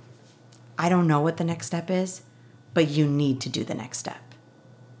living. I don't know what the next step is, but you need to do the next step.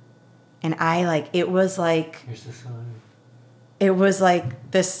 And it was like, Here's the sign. It was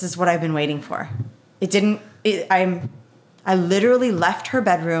like, this is what I've been waiting for. I literally left her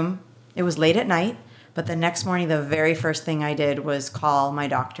bedroom. It was late at night, but the next morning, the very first thing I did was call my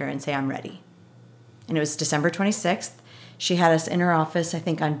doctor and say, I'm ready. And it was December 26th. She had us in her office, I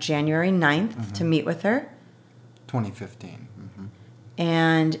think, on January 9th to meet with her. 2015. Mm-hmm.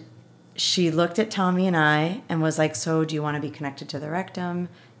 And she looked at Tommy and I and was like, so do you want to be connected to the rectum?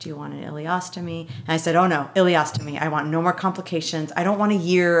 Do you want an ileostomy? And I said, oh no, ileostomy. I want no more complications. I don't want a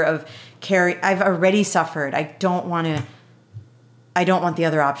year of I've already suffered. I don't want the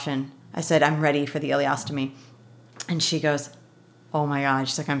other option. I said, I'm ready for the ileostomy. And she goes, oh my God.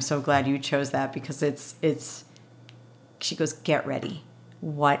 She's like, I'm so glad you chose that because she goes, get ready.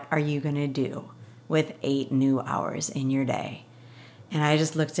 What are you going to do with 8 new hours in your day? And I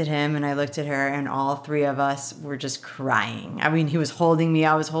just looked at him and I looked at her and all three of us were just crying. I mean, he was holding me,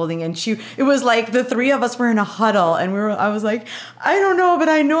 I was holding, and it was like the three of us were in a huddle and I was like, I don't know, but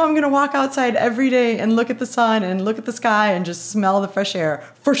I know I'm going to walk outside every day and look at the sun and look at the sky and just smell the fresh air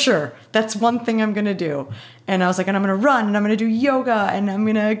for sure. That's one thing I'm going to do. And I was like, and I'm going to run and I'm going to do yoga and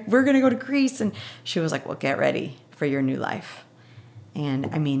we're going to go to Greece. And she was like, well, get ready for your new life. And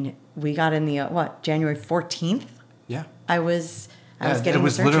I mean, we got in the, January 14th? Yeah. I was getting it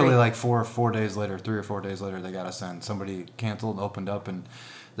was surgery. literally like 3 or 4 days later, they got us in. Somebody canceled, opened up, and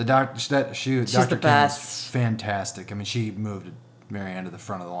the doctor, Dr. Kim was fantastic. I mean, she moved Marianne to the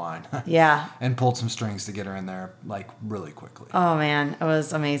front of the line. Yeah. And pulled some strings to get her in there, like, really quickly. Oh, man. It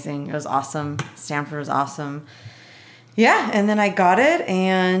was amazing. It was awesome. Stanford was awesome. Yeah, and then I got it,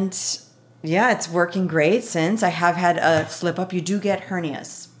 and yeah, it's working great since. I have had a slip up. You do get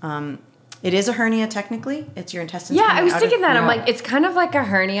hernias. It is a hernia technically. It's your intestines. Yeah, I was thinking that. I'm like, it's kind of like a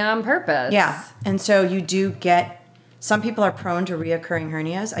hernia on purpose. Yeah, and so you do get. Some people are prone to reoccurring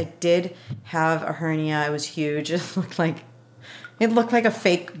hernias. I did have a hernia. It was huge. It looked like a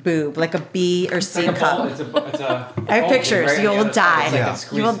fake boob, like a B or C cup. I have pictures. Right? You will die.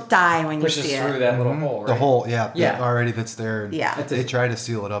 Like you will die when you pushes see through it. that little hole. Right? The hole, yeah. Yeah. Already that's there. Yeah. They tried to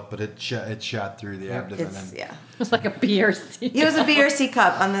seal it up, but it shot through the abdomen. It's like a B or C. It was a B or C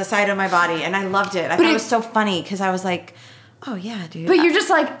cup on the side of my body, and I loved it. I thought it was so funny because I was like, oh yeah, dude. But you're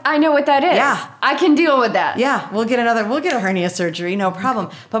just like, I know what that is. Yeah. I can deal with that. Yeah, we'll get a hernia surgery, no problem.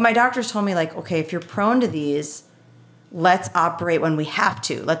 But my doctors told me, like, okay, if you're prone to these, let's operate when we have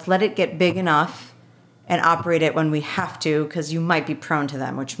to. Let's let it get big enough and operate it when we have to, because you might be prone to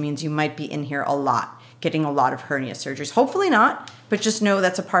them, which means you might be in here a lot, getting a lot of hernia surgeries. Hopefully not, but just know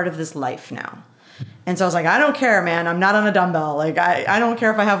that's a part of this life now. And so I was like, I don't care, man. I'm not on a dumbbell. Like, I don't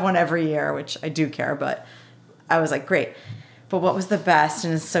care if I have one every year, which I do care, but I was like, great. But what was the best,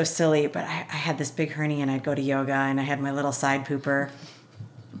 and it's so silly, but I had this big hernia and I'd go to yoga and I had my little side pooper.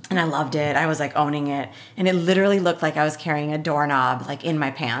 And I loved it. I was like owning it. And it literally looked like I was carrying a doorknob like in my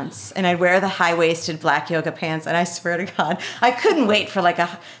pants. And I'd wear the high-waisted black yoga pants. And I swear to God, I couldn't wait for like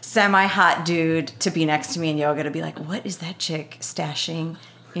a semi-hot dude to be next to me in yoga to be like, what is that chick stashing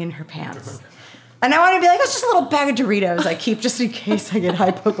in her pants? And I want to be like, it's just a little bag of Doritos I keep just in case I get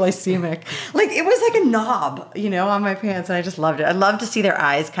hypoglycemic. Like, it was like a knob, on my pants, and I just loved it. I'd love to see their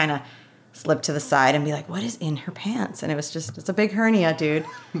eyes kind of slip to the side and be like, what is in her pants? And it's a big hernia, dude.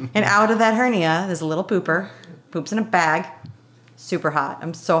 And out of that hernia, there's a little pooper. Poops in a bag. Super hot.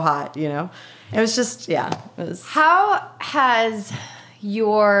 I'm so hot, It was just, How has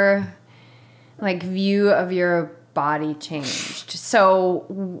your, view of your body changed?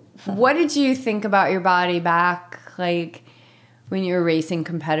 So what did you think about your body back, when you were racing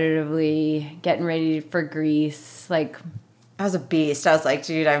competitively, getting ready for Greece? I was a beast. I was like,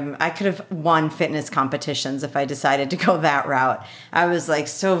 dude, I could have won fitness competitions if I decided to go that route. I was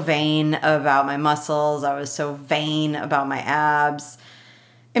so vain about my muscles. I was so vain about my abs.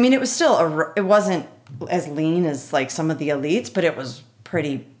 I mean, it was still, it wasn't as lean as some of the elites, but it was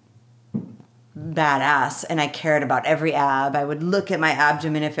pretty badass. And I cared about every ab. I would look at my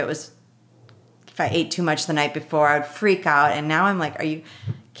abdomen if I ate too much the night before, I would freak out. And now I'm like, are you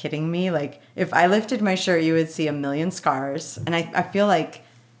kidding me? If I lifted my shirt, you would see a million scars. And I feel like,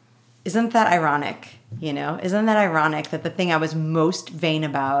 isn't that ironic? Isn't that ironic that the thing I was most vain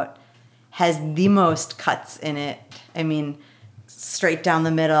about has the most cuts in it? I mean, straight down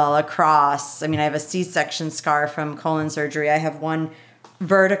the middle, across. I mean, I have a C-section scar from colon surgery. I have one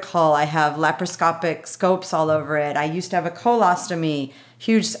vertical. I have laparoscopic scopes all over it. I used to have a colostomy.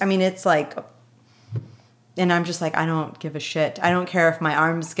 Huge. I mean, it's and I'm just I don't give a shit. I don't care if my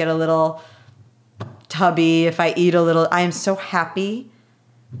arms get a little tubby, if I eat a little. I am so happy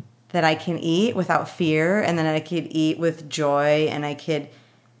that I can eat without fear, and then I could eat with joy, and I could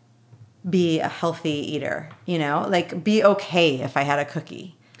be a healthy eater, be okay if I had a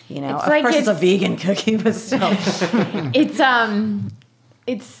cookie, Of course it's a vegan cookie, but still.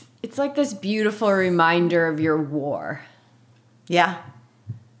 It's like this beautiful reminder of your war. Yeah.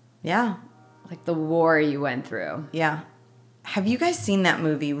 Yeah. Like the war you went through. Yeah. Have you guys seen that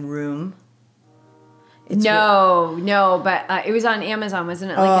movie Room? No, but it was on Amazon,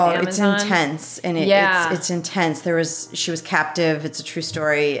 wasn't it? An Amazon? It's intense, and it's intense. She was captive. It's a true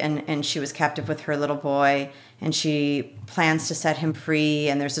story, and she was captive with her little boy, and she plans to set him free.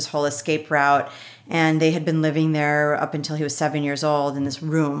 And there's this whole escape route, and they had been living there up until he was 7 years old in this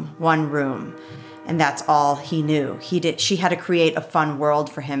one room, and that's all he knew. She had to create a fun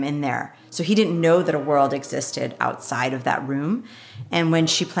world for him in there, so he didn't know that a world existed outside of that room. And when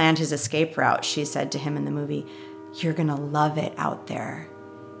she planned his escape route, she said to him in the movie, "You're going to love it out there."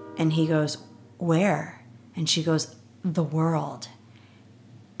 And he goes, "Where?" And she goes, "The world."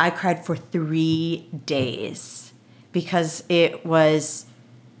 I cried for 3 days because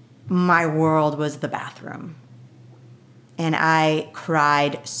my world was the bathroom. And I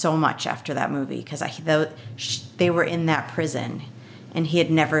cried so much after that movie because they were in that prison and he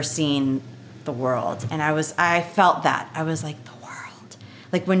had never seen the world. And I felt that. I was like, the world.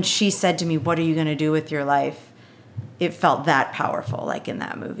 When she said to me, "What are you going to do with your life?" It felt that powerful, in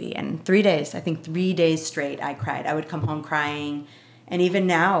that movie. And 3 days, I think 3 days straight, I cried. I would come home crying. And even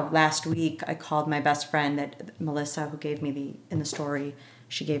now, last week, I called my best friend, Melissa, who gave me in the story,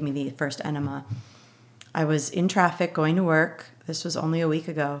 she gave me the first enema. I was in traffic going to work. This was only a week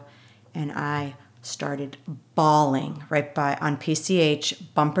ago. And I started bawling on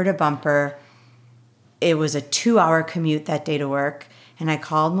PCH, bumper to bumper. It was a 2-hour commute that day to work. And I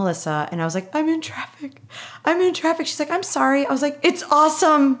called Melissa and I was like, I'm in traffic. She's like, "I'm sorry." I was like, "It's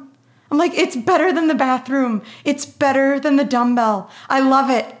awesome." I'm like, "It's better than the bathroom. It's better than the dumbbell. I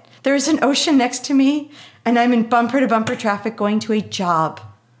love it. There's an ocean next to me and I'm in bumper to bumper traffic going to a job."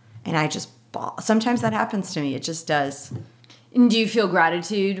 And I just bawl. Sometimes that happens to me. It just does. And do you feel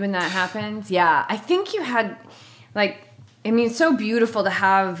gratitude when that happens? Yeah. I think you had it's so beautiful to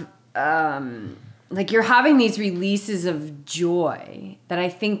have, you're having these releases of joy that I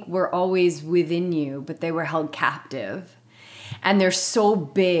think were always within you, but they were held captive. And they're so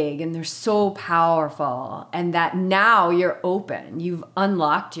big and they're so powerful. And that now you're open. You've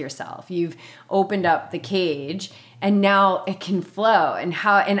unlocked yourself. You've opened up the cage. And now it can flow. And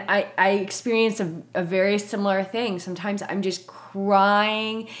I experience a very similar thing. Sometimes I'm just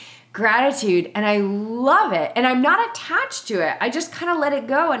crying gratitude and I love it. And I'm not attached to it. I just kind of let it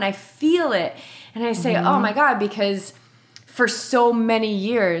go and I feel it. And I say, "Oh my God," because for so many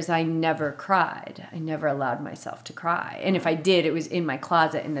years, I never cried. I never allowed myself to cry. And if I did, it was in my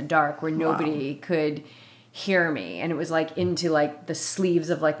closet in the dark where nobody could hear me. And it was into the sleeves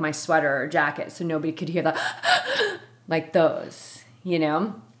of my sweater or jacket. So nobody could hear the those,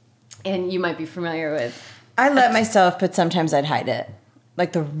 And you might be familiar with. I let myself, but sometimes I'd hide it.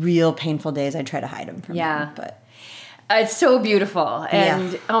 The real painful days, I'd try to hide them from them. But It's so beautiful,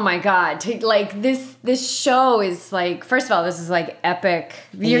 and oh my god, like this show is like, first of all, this is like epic.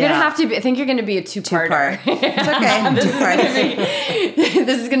 You're gonna have to. I think you're gonna be a two-parter. It's okay.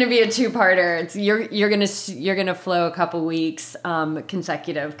 This is gonna be a two-parter. You're gonna flow a couple weeks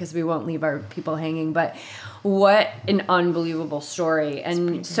consecutive, because we won't leave our people hanging. But what an unbelievable story!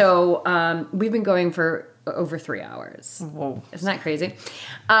 And so we've been going for over 3 hours. Whoa, isn't that crazy?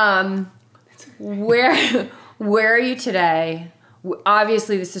 Where are you today?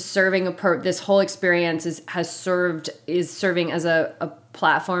 Obviously, this is serving this whole experience is serving as a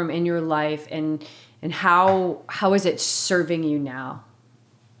platform in your life, and how is it serving you now?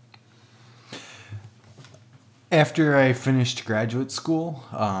 After I finished graduate school,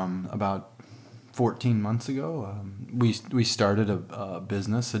 about 14 months ago, we started a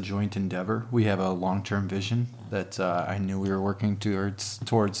business, a joint endeavor. We have a long-term vision that I knew we were working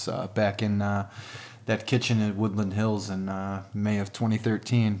towards back in that kitchen at Woodland Hills in May of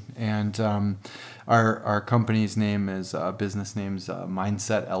 2013. And our company's name is, business name's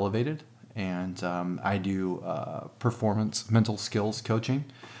Mindset Elevated. And I do performance mental skills coaching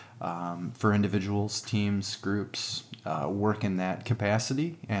for individuals, teams, groups, work in that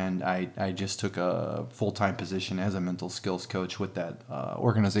capacity. And I just took a full-time position as a mental skills coach with that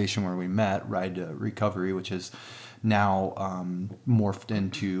organization where we met, Ride to Recovery, which is now morphed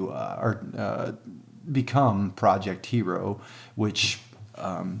into become Project Hero, which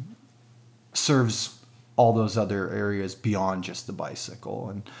serves all those other areas beyond just the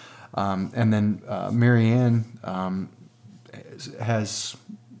bicycle. And then Marianne has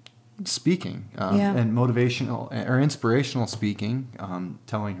speaking and motivational or inspirational speaking,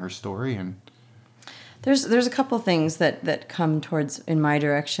 telling her story. And there's a couple things that come towards in my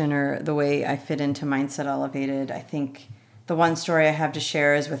direction, or the way I fit into Mindset Elevated. I think the one story I have to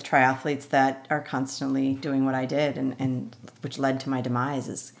share is with triathletes that are constantly doing what I did, and which led to my demise,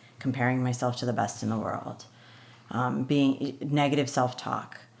 is comparing myself to the best in the world. Being negative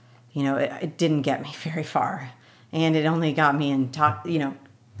self-talk, it didn't get me very far, and it only got me in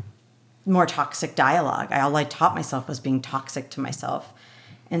more toxic dialogue. All I taught myself was being toxic to myself.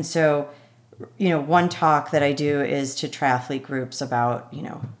 And so, one talk that I do is to triathlete groups about,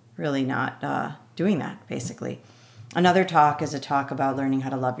 really not doing that, basically. Another talk is a talk about learning how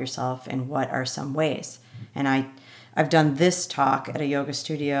to love yourself and what are some ways. And I've done this talk at a yoga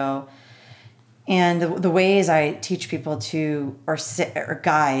studio. And the ways I teach people to or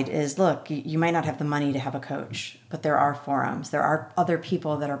guide is, look, you might not have the money to have a coach, but there are forums. There are other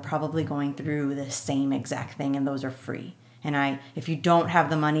people that are probably going through the same exact thing, and those are free. And if you don't have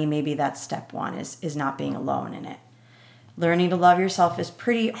the money, maybe that's step one, is not being alone in it. Learning to love yourself is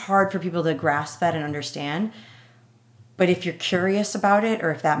pretty hard for people to grasp that and understand. But if you're curious about it,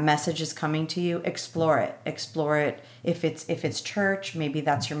 or if that message is coming to you, explore it. Explore it. If it's church, maybe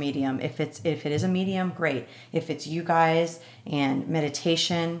that's your medium. If it is a medium, great. If it's you guys and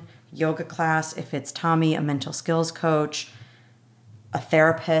meditation, yoga class, if it's Tommy, a mental skills coach, a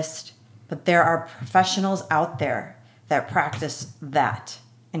therapist. But there are professionals out there that practice that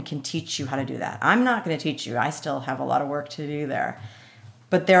and can teach you how to do that. I'm not going to teach you. I still have a lot of work to do there.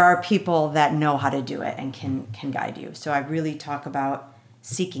 But there are people that know how to do it and can guide you. So I really talk about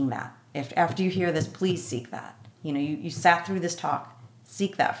seeking that. If after you hear this, please seek that. You sat through this talk,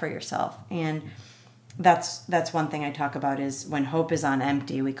 seek that for yourself. And that's one thing I talk about is when hope is on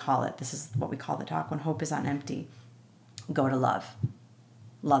empty, we call it. This is what we call the talk. When hope is on empty, go to love.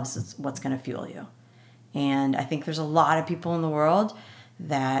 Love's what's going to fuel you. And I think there's a lot of people in the world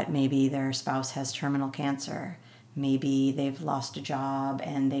that maybe their spouse has terminal cancer. Maybe they've lost a job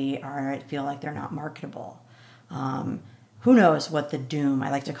and they feel like they're not marketable. Who knows what the doom, I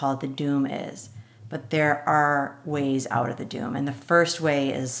like to call it the doom, is. But there are ways out of the doom. And the first way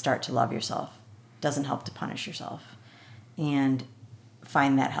is start to love yourself. Doesn't help to punish yourself. And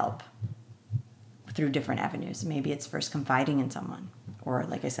find that help through different avenues. Maybe it's first confiding in someone. Or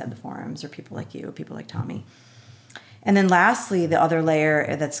like I said, the forums, or people like you, people like Tommy. And then lastly, the other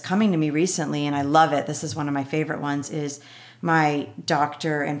layer that's coming to me recently, and I love it, this is one of my favorite ones, is my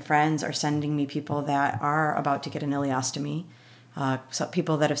doctor and friends are sending me people that are about to get an ileostomy. So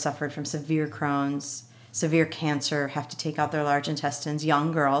people that have suffered from severe Crohn's, severe cancer, have to take out their large intestines,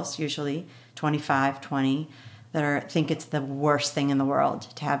 young girls, usually 25, 20, that think it's the worst thing in the world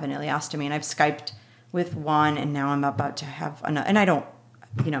to have an ileostomy. And I've Skyped with one, and now I'm about to have another. And I don't,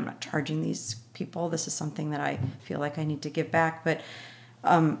 I'm not charging these people. This is something that I feel like I need to give back. But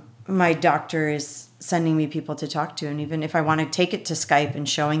my doctor is sending me people to talk to. And even if I want to take it to Skype and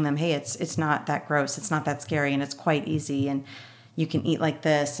showing them, hey, it's not that gross. It's not that scary. And it's quite easy. And you can eat like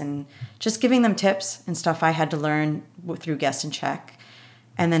this, and just giving them tips and stuff I had to learn through Guest and Check.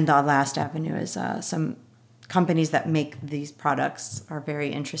 And then the last avenue is some companies that make these products are very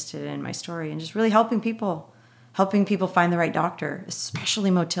interested in my story and just really helping people find the right doctor, especially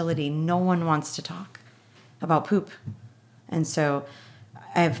motility. No one wants to talk about poop. And so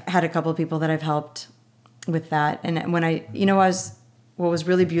I've had a couple of people that I've helped with that. And when what was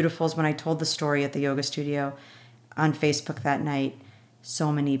really beautiful is when I told the story at the yoga studio on Facebook that night,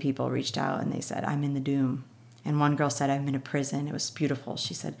 so many people reached out and they said, I'm in the doom. And one girl said, I'm in a prison. It was beautiful.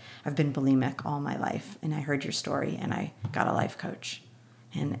 She said, I've been bulimic all my life, and I heard your story, and I got a life coach,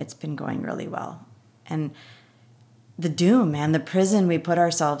 and it's been going really well. And the doom, man, the prison we put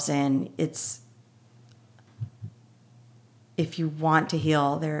ourselves in, it's, if you want to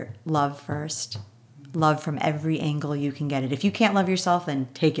heal, their love first. Love from every angle you can get it. If you can't love yourself, then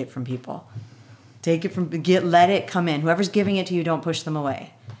take it from people. Let it come in. Whoever's giving it to you, don't push them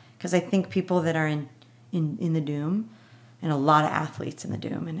away. Because I think people that are in the doom, and a lot of athletes in the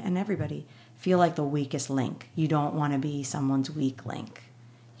doom, and everybody feel like the weakest link. You don't want to be someone's weak link.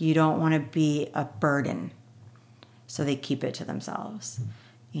 You don't want to be a burden. So they keep it to themselves.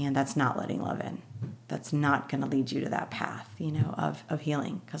 And that's not letting love in. That's not going to lead you to that path, of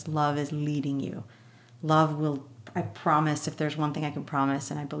healing, because love is leading you. Love will, I promise, if there's one thing I can promise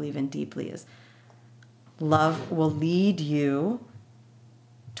and I believe in deeply, is love will lead you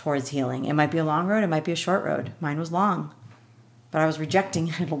towards healing. It might be a long road, it might be a short road. Mine was long, but I was rejecting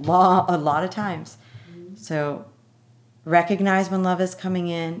it a lot of times. So recognize when love is coming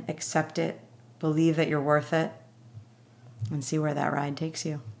in, accept it, believe that you're worth it, and see where that ride takes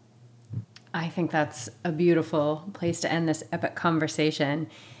you. I think that's a beautiful place to end this epic conversation.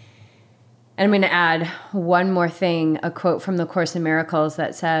 And I'm going to add one more thing, a quote from the Course in Miracles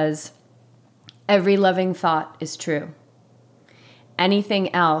that says, every loving thought is true.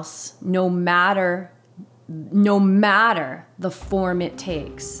 Anything else, no matter the form it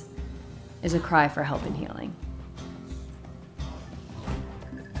takes, is a cry for help and healing.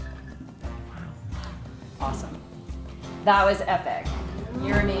 Awesome. That was epic.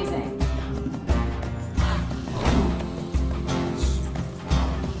 You're amazing.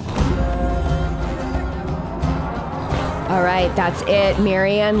 All right, that's it.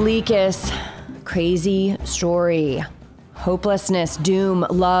 Marianne Lekas, crazy story. Hopelessness, doom,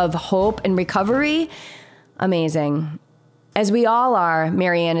 love, hope, and recovery. Amazing. As we all are,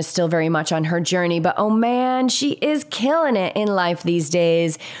 Marianne is still very much on her journey, but oh man, she is killing it in life these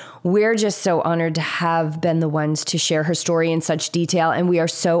days. We're just so honored to have been the ones to share her story in such detail, and we are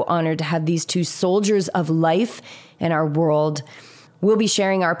so honored to have these two soldiers of life in our world. We'll be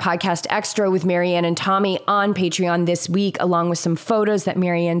sharing our podcast extra with Marianne and Tommy on Patreon this week, along with some photos that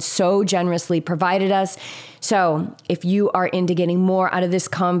Marianne so generously provided us. So if you are into getting more out of this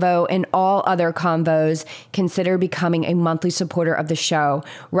convo and all other convos, consider becoming a monthly supporter of the show.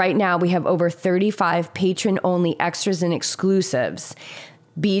 Right now, we have over 35 patron-only extras and exclusives.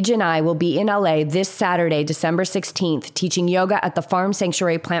 Beej and I will be in LA this Saturday, December 16th, teaching yoga at the Farm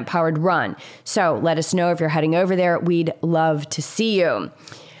Sanctuary Plant-Powered Run. So let us know if you're heading over there. We'd love to see you.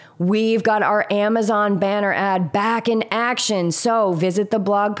 We've got our Amazon banner ad back in action. So visit the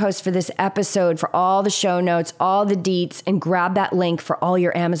blog post for this episode for all the show notes, all the deets, and grab that link for all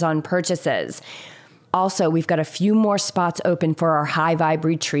your Amazon purchases. Also, we've got a few more spots open for our high vibe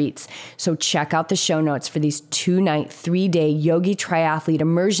retreats. So check out the show notes for these 2-night, 3-day yogi triathlete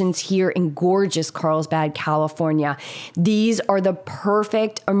immersions here in gorgeous Carlsbad, California. These are the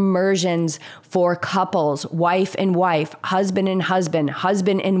perfect immersions for couples, wife and wife, husband and husband,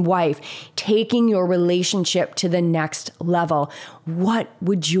 husband and wife, taking your relationship to the next level. What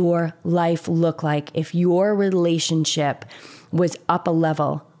would your life look like if your relationship was up a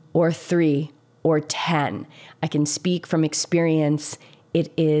level or 3 or 10? I can speak from experience.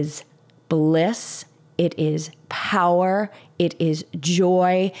 It is bliss, it is power, it is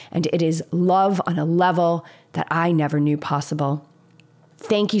joy, and it is love on a level that I never knew possible.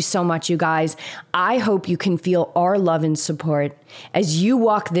 Thank you so much, you guys. I hope you can feel our love and support as you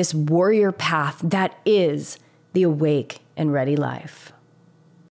walk this warrior path that is the awake and ready life.